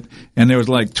got to it, and there was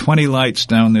like 20 lights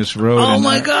down this road. Oh, and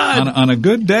my God! On a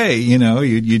good day,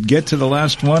 you'd get to the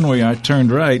last one where I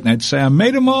turned right, and I'd say, I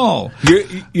made them all.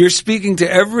 You're speaking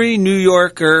to every New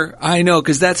Yorker I know,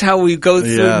 because that's how we go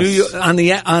through New York, on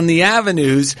the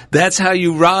avenues. That's how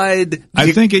you ride.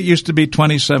 I think it used to be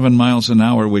 27 miles an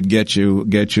hour would get you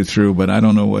through, but I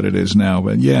don't know what it is now.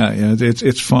 But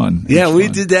it's fun. We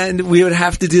did that, and we would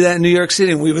have to do that in New York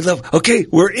City, and we would okay,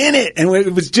 we're in it. And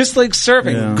it was just like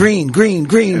surfing. Yeah. Green.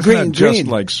 It's not just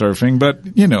like surfing, but,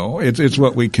 it's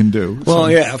what we can do.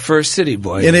 Well, for a city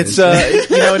boy. And it's,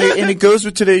 and it goes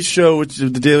with today's show, which the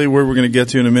daily word we're going to get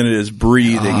to in a minute is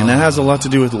breathing. And that has a lot to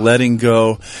do with letting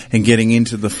go and getting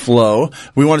into the flow.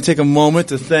 We want to take a moment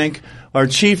to thank our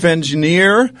chief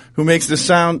engineer, who makes the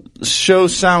show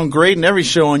sound great in every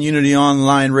show on Unity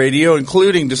Online Radio,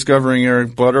 including Discovering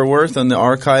Eric Butterworth and the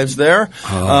archives there,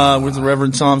 with the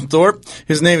Reverend Tom Thorpe.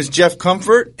 His name is Jeff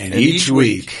Comfort. And each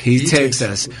week he takes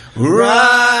us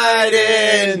right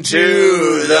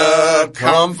into the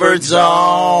comfort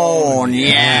zone.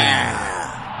 Yeah.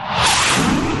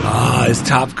 It's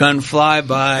Top Gun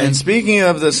Flyby. And speaking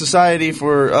of the Society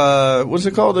for, what's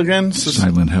it called again?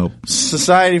 Silent Help.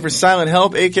 Society for Silent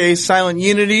Help, a.k.a. Silent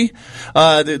Unity.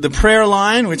 The prayer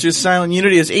line, which is Silent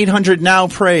Unity, is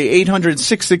 800-NOW-PRAY,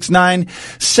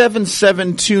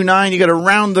 800-669-7729. You got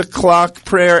around-the-clock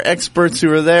prayer experts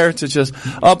who are there to just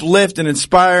uplift and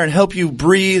inspire and help you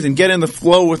breathe and get in the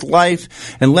flow with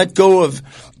life and let go of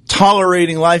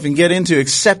tolerating life and get into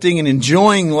accepting and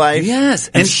enjoying life. Yes,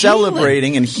 and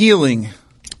celebrating and healing.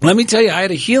 Let me tell you, I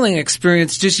had a healing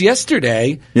experience just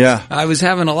yesterday. Yeah. I was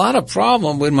having a lot of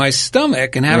problem with my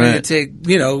stomach and having to take,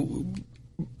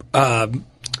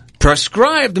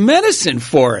 prescribed medicine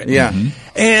for it. Yeah.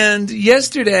 And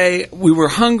yesterday we were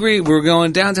hungry. We were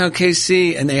going downtown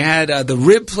KC, and they had the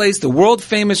rib place, the world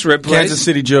famous rib place, Kansas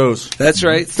City Joe's. That's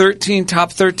right,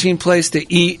 top 13 place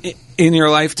to eat in your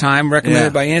lifetime,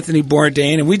 recommended by Anthony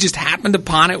Bourdain. And we just happened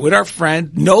upon it with our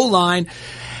friend, no line.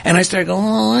 And I started going,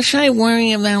 what should I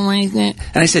worry about like that?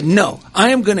 And I said, no, I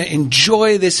am going to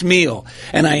enjoy this meal.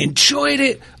 And I enjoyed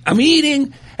it. I'm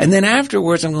eating. And then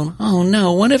afterwards, I'm going, oh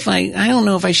no, what if I don't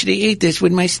know if I should have ate this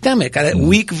with my stomach. That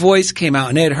weak voice came out,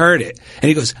 and Ed heard it. And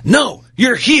he goes, no,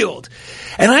 you're healed.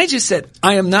 And I just said,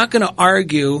 I am not going to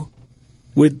argue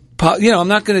with, I'm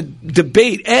not going to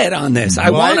debate Ed on this. I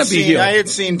want to be healed. I had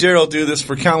seen Daryl do this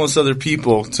for countless other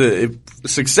people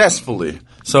successfully.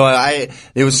 So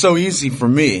it was so easy for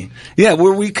me. Yeah,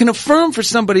 where we can affirm for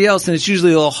somebody else, and it's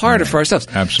usually a little harder for ourselves.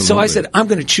 Absolutely. So I said, I'm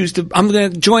going to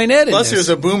join Ed in Plus, this. it was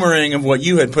a boomerang of what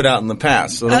you had put out in the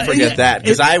past. So don't forget that,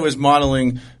 because I was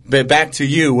modeling back to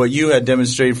you what you had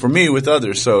demonstrated for me with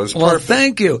others. So it's perfect. Well,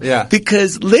 thank you. Yeah.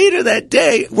 Because later that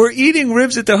day, we're eating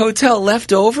ribs at the hotel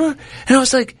left over, and I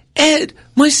was like, Ed,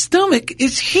 my stomach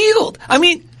is healed. I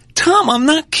mean, Tom, I'm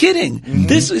not kidding. Mm-hmm.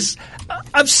 This is,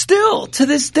 I'm still, to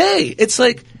this day, it's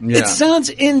like, it sounds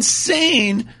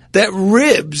insane that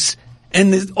ribs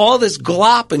and all this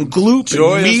glop and gloop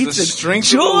joy and meats is the strength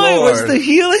joy of the Lord. was the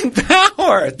healing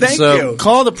power. Thank you.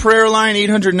 Call the prayer line,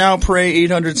 800-NOW-PRAY,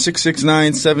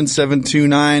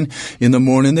 800-669-7729. In the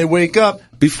morning they wake up.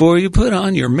 Before you put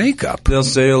on your makeup, they'll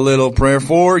say a little prayer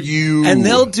for you. And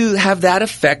they'll have that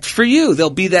effect for you.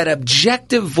 They'll be that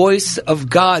objective voice of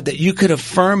God that you could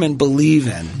affirm and believe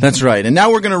in. That's right. And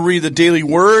now we're going to read the Daily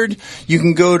Word. You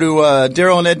can go to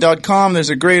DarylandEd.com. There's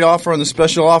a great offer on the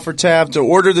special offer tab to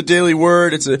order the Daily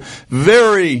Word. It's a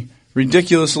very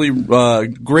ridiculously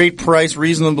great price,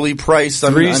 reasonably priced.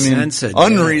 3 cents a day.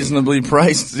 Unreasonably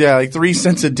priced. Yeah, like 3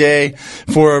 cents a day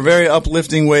for a very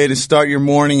uplifting way to start your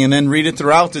morning, and then read it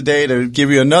throughout the day to give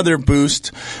you another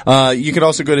boost. You could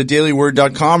also go to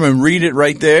dailyword.com and read it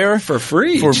right there. For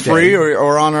free.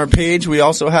 Or on our page. We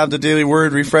also have the Daily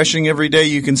Word refreshing every day.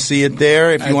 You can see it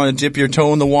there if you want to dip your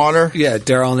toe in the water. Yeah,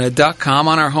 DarylandEd.com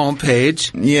on our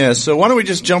homepage. Yeah, so why don't we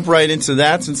just jump right into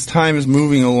that since time is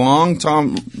moving along.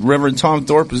 Reverend Tom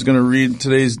Thorpe is going to read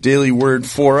today's Daily Word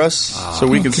for us so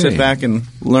we can sit back and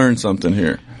learn something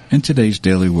here. And today's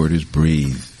Daily Word is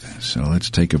breathe. So let's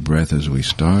take a breath as we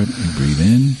start. We breathe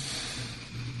in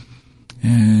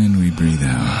and we breathe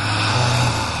out.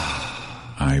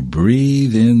 I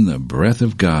breathe in the breath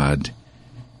of God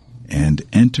and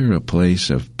enter a place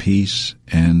of peace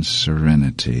and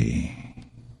serenity.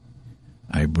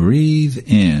 I breathe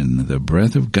in the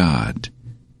breath of God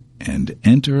and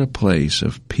enter a place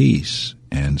of peace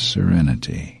and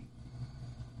serenity.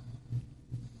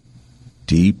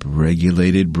 Deep,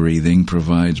 regulated breathing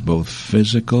provides both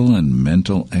physical and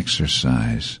mental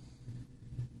exercise.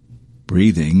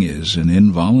 Breathing is an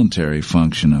involuntary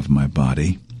function of my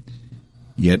body,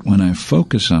 yet when I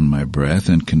focus on my breath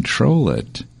and control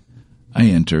it, I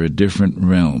enter a different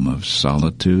realm of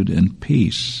solitude and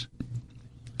peace.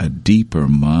 A deeper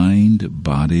mind,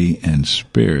 body, and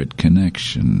spirit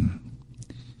connection.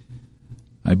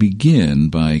 I begin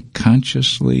by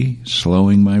consciously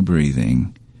slowing my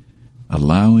breathing,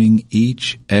 allowing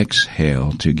each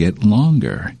exhale to get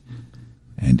longer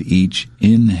and each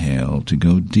inhale to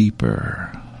go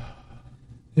deeper.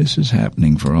 This is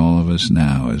happening for all of us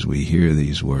now as we hear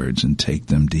these words and take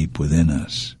them deep within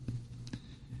us.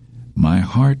 My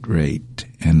heart rate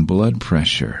and blood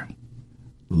pressure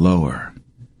lower.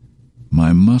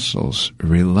 My muscles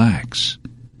relax.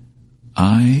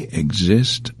 I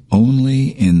exist only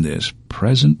in this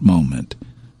present moment,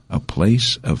 a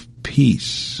place of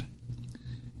peace.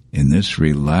 In this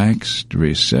relaxed,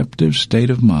 receptive state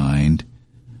of mind,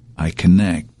 I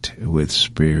connect with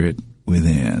spirit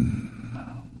within.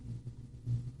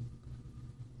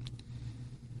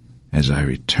 As I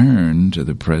return to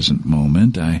the present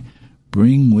moment, I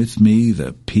bring with me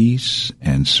the peace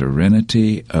and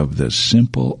serenity of the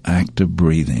simple act of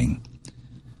breathing.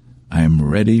 I am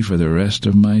ready for the rest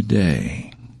of my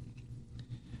day.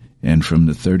 And from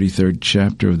the 33rd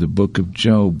chapter of the book of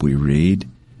Job we read,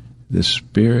 the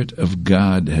Spirit of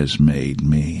God has made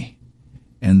me,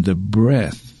 and the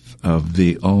breath of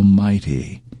the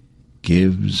Almighty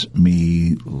gives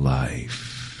me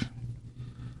life.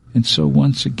 And so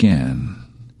once again,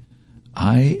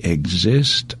 I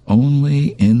exist only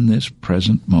in this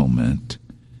present moment,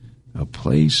 a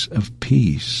place of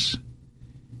peace.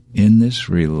 In this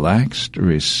relaxed,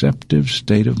 receptive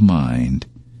state of mind,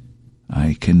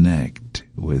 I connect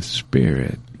with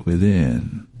Spirit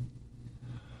within.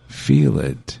 Feel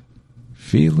it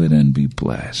and be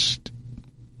blessed.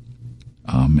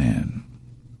 Amen.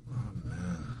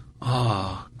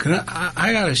 Oh,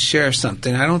 I got to share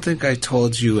something. I don't think I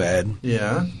told you, Ed.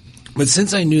 Yeah. But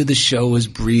since I knew the show was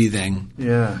breathing,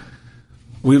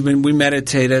 we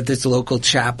meditate at this local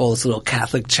chapel, this little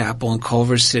Catholic chapel in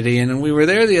Culver City, and we were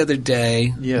there the other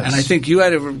day. Yes. And I think you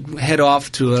had to head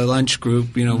off to a lunch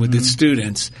group, with the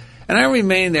students. And I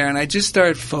remained there, and I just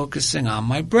started focusing on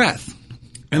my breath.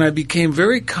 And I became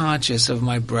very conscious of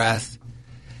my breath,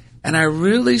 and I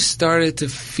really started to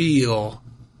feel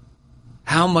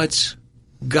how much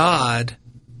God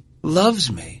loves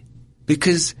me.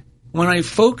 Because when I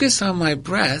focus on my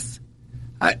breath,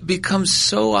 it becomes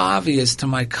so obvious to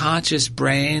my conscious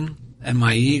brain and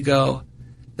my ego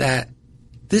that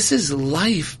this is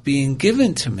life being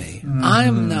given to me.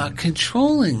 I'm not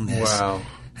controlling this. Wow.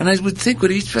 And I would think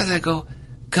with each breath, I go,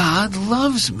 God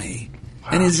loves me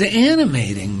and is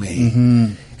animating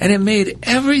me. And it made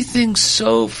everything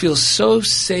feel so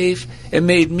safe. It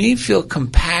made me feel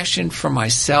compassion for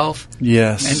myself.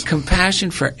 Yes. And compassion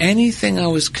for anything I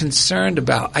was concerned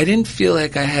about. I didn't feel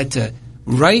like I had to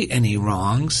right any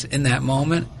wrongs in that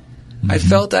moment. I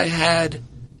felt I had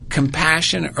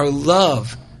compassion or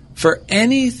love for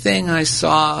anything I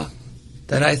saw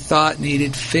that I thought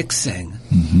needed fixing.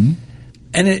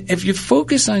 And if you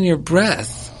focus on your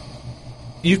breath,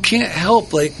 you can't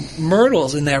help, like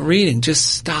Myrtle's in that reading,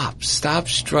 just stop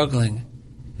struggling,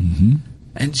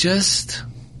 and just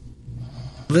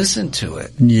listen to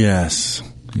it. Yes.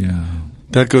 Yeah.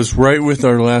 That goes right with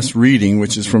our last reading,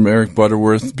 which is from Eric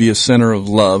Butterworth, Be a Center of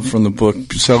Love, from the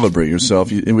book Celebrate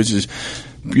Yourself, which is,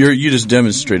 you just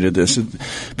demonstrated this.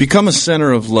 Become a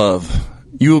center of love.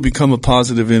 You will become a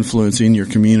positive influence in your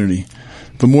community.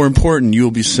 But more important, you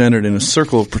will be centered in a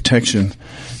circle of protection.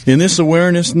 In this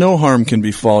awareness, no harm can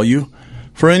befall you,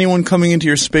 for anyone coming into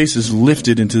your space is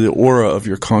lifted into the aura of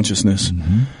your consciousness.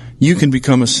 You can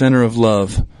become a center of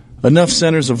love. Enough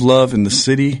centers of love in the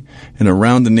city and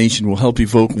around the nation will help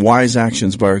evoke wise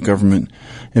actions by our government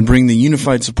and bring the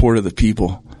unified support of the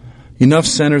people. Enough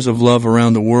centers of love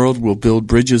around the world will build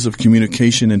bridges of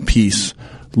communication and peace.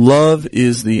 Love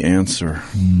is the answer.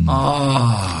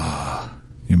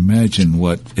 Imagine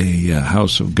what a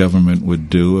house of government would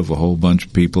do if a whole bunch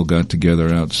of people got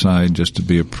together outside just to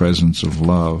be a presence of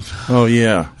love. Oh,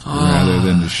 yeah. Rather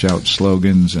than to shout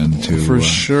slogans and to for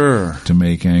sure to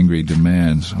make angry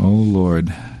demands. Oh,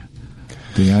 Lord.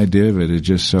 The idea of it is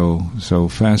just so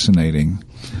fascinating.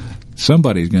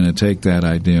 Somebody's going to take that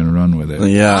idea and run with it.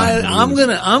 Yeah, I'm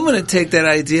gonna take that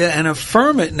idea and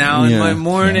affirm it now in my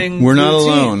morning. We're not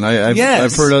routine. alone.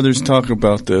 I've heard others talk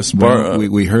about this. Well,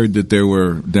 we heard that there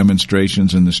were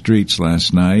demonstrations in the streets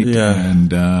last night,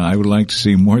 and I would like to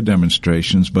see more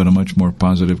demonstrations, but a much more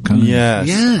positive kind.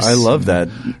 Yes. I love that.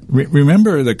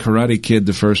 Remember the Karate Kid,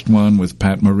 the first one with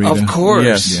Pat Morita? Of course.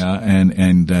 Yes. Yeah,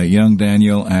 and young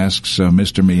Daniel asks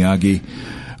Mr. Miyagi,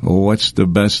 what's the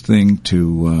best thing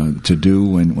to do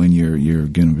when you're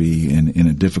going to be in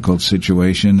a difficult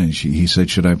situation? And he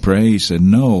said, should I pray? He said,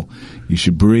 no, you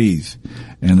should breathe.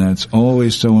 And that's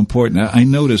always so important. I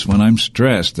notice when I'm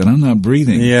stressed that I'm not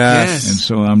breathing. Yes. And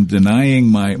so I'm denying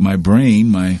my brain,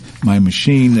 my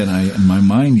machine that my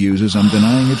mind uses, I'm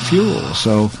denying it fuel.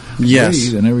 So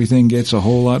breathe and everything gets a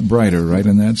whole lot brighter right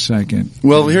in that second.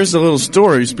 Well, here's a little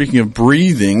story. Speaking of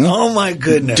breathing. Oh, my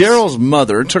goodness. Daryl's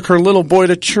mother took her little boy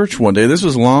to church one day. This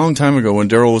was a long time ago when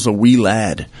Daryl was a wee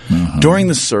lad. During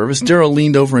the service, Daryl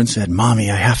leaned over and said,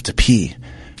 Mommy, I have to pee.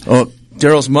 Oh,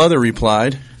 Daryl's mother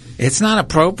replied, It's not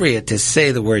appropriate to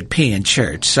say the word pee in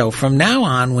church, so from now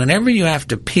on, whenever you have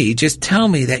to pee, just tell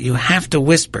me that you have to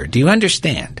whisper. Do you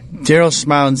understand? Daryl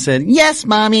smiled and said, Yes,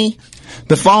 Mommy.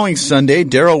 The following Sunday,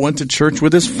 Daryl went to church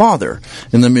with his father.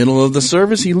 In the middle of the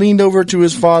service, he leaned over to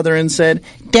his father and said,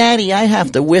 Daddy, I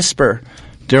have to whisper.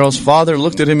 Daryl's father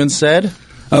looked at him and said,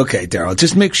 Okay, Daryl,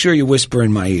 just make sure you whisper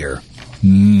in my ear.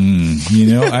 I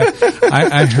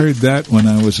heard that when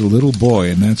I was a little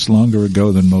boy, and that's longer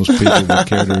ago than most people would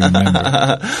care to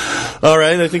remember. All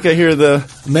right, I think I hear the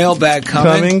mailbag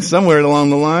coming somewhere along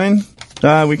the line.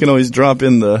 We can always drop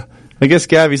in the... I guess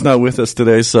Gabby's not with us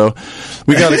today, so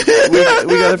we got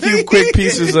a few quick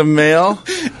pieces of mail.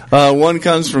 One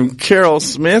comes from Carol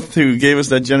Smith, who gave us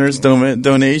that generous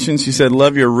donation. She said,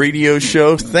 "Love your radio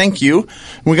show. Thank you."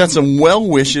 And we got some well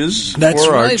wishes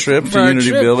for our trip to Unity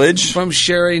Village. From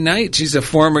Sherry Knight. She's a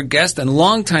former guest and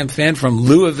longtime fan from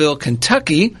Louisville,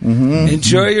 Kentucky. Mm-hmm.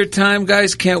 Enjoy your time,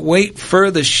 guys. Can't wait for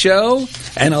the show.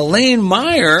 And Elaine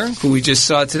Meyer, who we just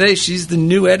saw today, she's the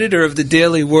new editor of the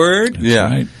Daily Word. Yeah.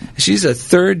 Right. She's a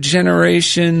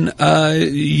third-generation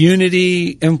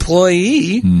Unity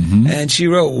employee, and she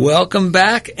wrote, "Welcome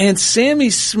back." And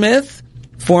Sammy Smith,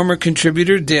 former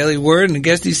contributor, Daily Word, and I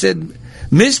guess he said,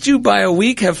 "Missed you by a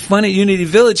week. Have fun at Unity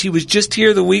Village." He was just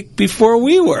here the week before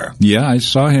we were. Yeah, I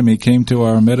saw him. He came to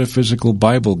our metaphysical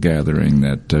Bible gathering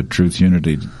that Truth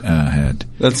Unity had.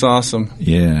 That's awesome.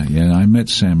 Yeah, I met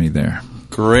Sammy there.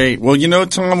 Great. Well,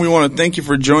 Tom, we want to thank you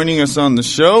for joining us on the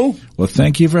show. Well,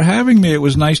 thank you for having me. It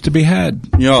was nice to be had.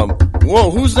 Yeah.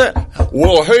 Whoa, who's that?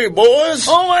 Well, hey, boys.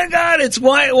 Oh, my God, it's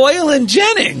Waylon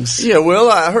Jennings. Yeah,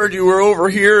 well, I heard you were over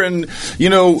here, and,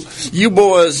 you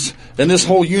boys... And this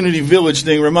whole Unity Village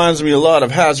thing reminds me a lot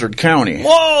of Hazard County.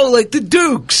 Whoa, like the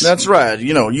Dukes. That's right.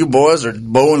 You boys are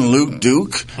Bo and Luke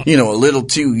Duke. A little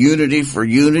too Unity for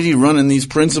Unity, running these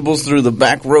principles through the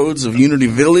back roads of Unity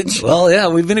Village. Well, yeah,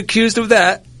 we've been accused of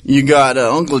that. You got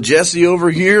Uncle Jesse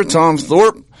over here, Tom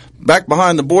Thorpe. Back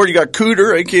behind the board, you got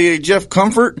Cooter, a.k.a. Jeff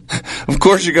Comfort. Of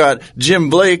course, you got Jim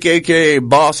Blake, a.k.a.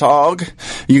 Boss Hog.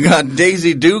 You got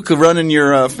Daisy Duke running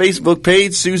your Facebook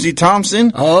page, Susie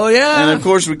Thompson. Oh, yeah. And, of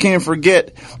course, we can't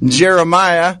forget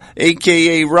Jeremiah,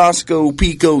 a.k.a. Roscoe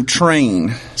Pico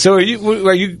Train. So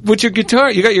what's your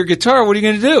guitar? You got your guitar. What are you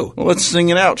going to do? Well, let's sing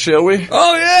it out, shall we?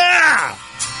 Oh, yeah!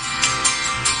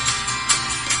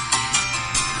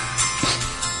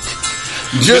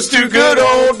 Just two good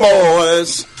old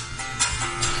boys,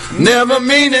 never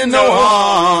meaning no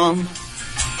harm.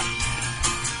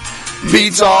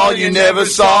 Beats all you never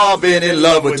saw, been in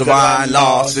love with divine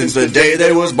law since the day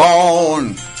they was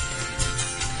born.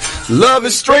 Love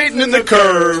is straightening the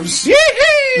curves.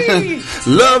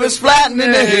 Love is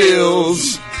flattening the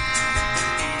hills.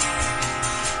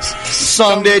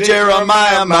 Someday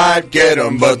Jeremiah might get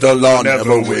 'em, but the law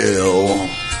never will.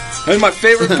 That's my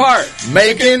favorite part.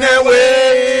 Making their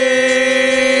way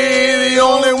the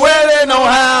only way they know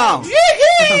how.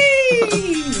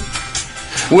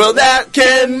 Well, that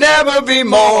can never be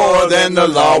more than the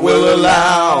law will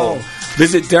allow.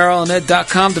 Visit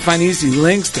DarylAndEd.com to find easy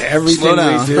links to everything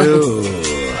we do.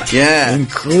 Yeah.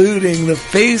 Including the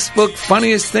Facebook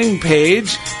Funniest Thing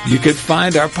page. You could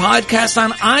find our podcast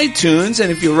on iTunes,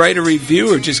 and if you write a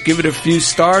review or just give it a few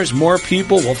stars, more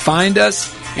people will find us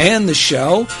and the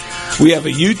show. We have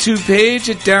a YouTube page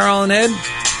at Daryl and Ed.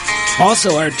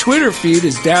 Also, our Twitter feed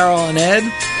is Daryl and Ed.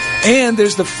 And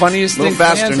there's the Funniest Thing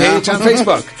fan page on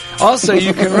Facebook. Also,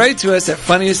 you can write to us at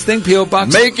Funniest Thing, P.O.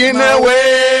 Box. Making their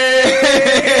way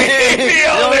the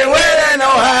only way they know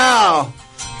how.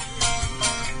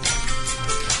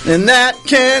 And that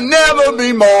can never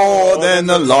be more than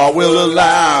the law will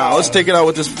allow. Let's take it out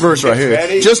with this verse right here.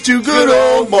 Ready? Just two good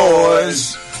old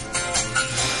boys,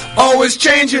 always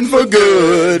changing for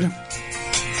good,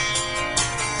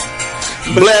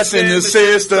 blessing the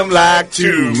system like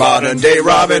two modern-day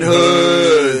Robin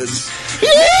Hoods.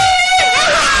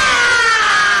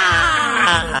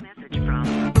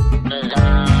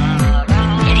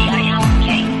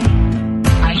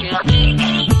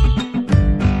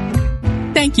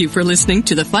 Thank you for listening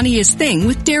to The Funniest Thing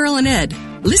with Daryl and Ed.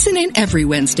 Listen in every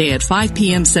Wednesday at 5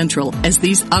 p.m. Central as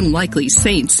these unlikely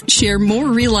saints share more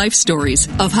real-life stories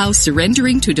of how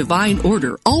surrendering to divine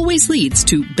order always leads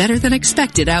to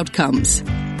better-than-expected outcomes.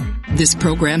 This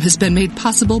program has been made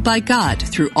possible by God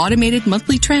through automated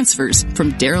monthly transfers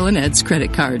from Daryl and Ed's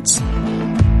credit cards.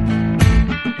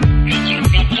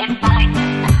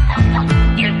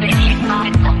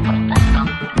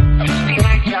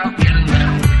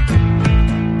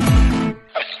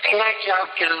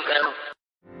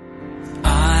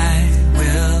 I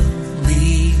will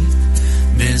leave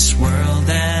this world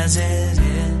as it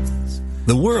is.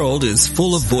 The world is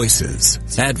full of voices,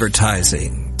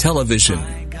 advertising,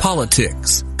 television,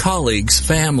 politics, colleagues,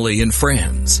 family, and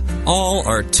friends. All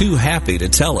are too happy to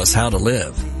tell us how to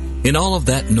live. In all of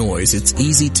that noise, it's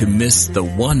easy to miss the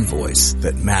one voice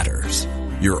that matters,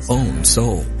 your own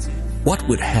soul. What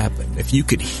would happen if you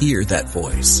could hear that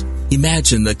voice?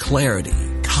 Imagine the clarity,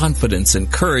 confidence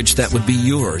and courage that would be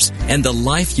yours and the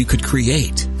life you could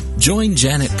create. Join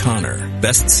Janet Connor,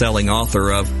 best-selling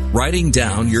author of Writing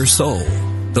Down Your Soul,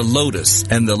 The Lotus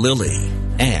and the Lily,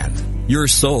 and Your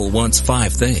Soul Wants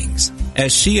 5 Things,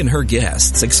 as she and her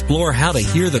guests explore how to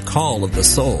hear the call of the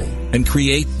soul and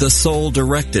create the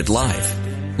soul-directed life.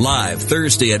 Live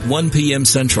Thursday at 1 p.m.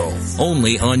 Central,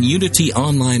 only on Unity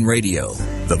Online Radio,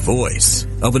 the voice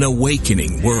of an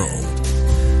awakening world.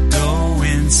 Go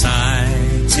inside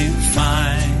to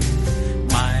find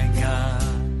my God.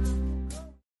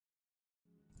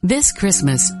 This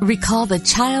Christmas, recall the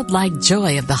childlike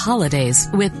joy of the holidays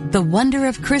with The Wonder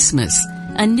of Christmas,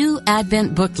 a new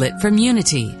Advent booklet from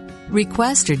Unity.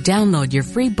 Request or download your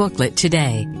free booklet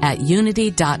today at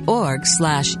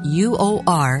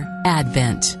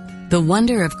unity.org/UOR-Advent. The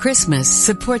Wonder of Christmas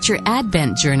supports your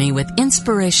Advent journey with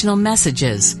inspirational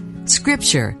messages,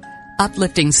 scripture,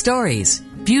 uplifting stories,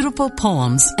 beautiful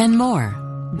poems, and more.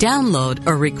 Download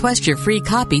or request your free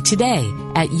copy today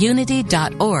at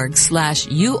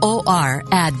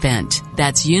unity.org/UOR-Advent.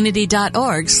 That's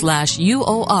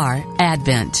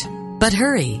unity.org/UOR-Advent. But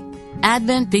hurry!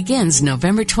 Advent begins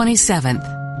November 27th.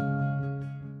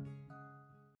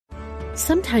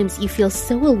 Sometimes you feel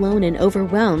so alone and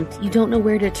overwhelmed you don't know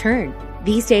where to turn.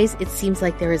 These days, it seems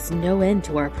like there is no end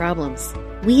to our problems.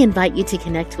 We invite you to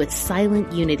connect with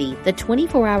Silent Unity, the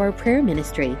 24-hour prayer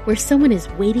ministry where someone is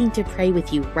waiting to pray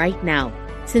with you right now.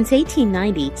 Since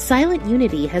 1890, Silent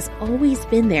Unity has always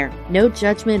been there. No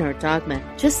judgment or dogma,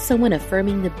 just someone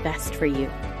affirming the best for you.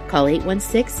 Call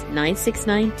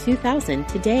 816-969-2000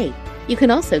 today. You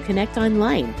can also connect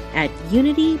online at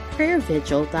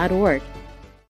unityprayervigil.org.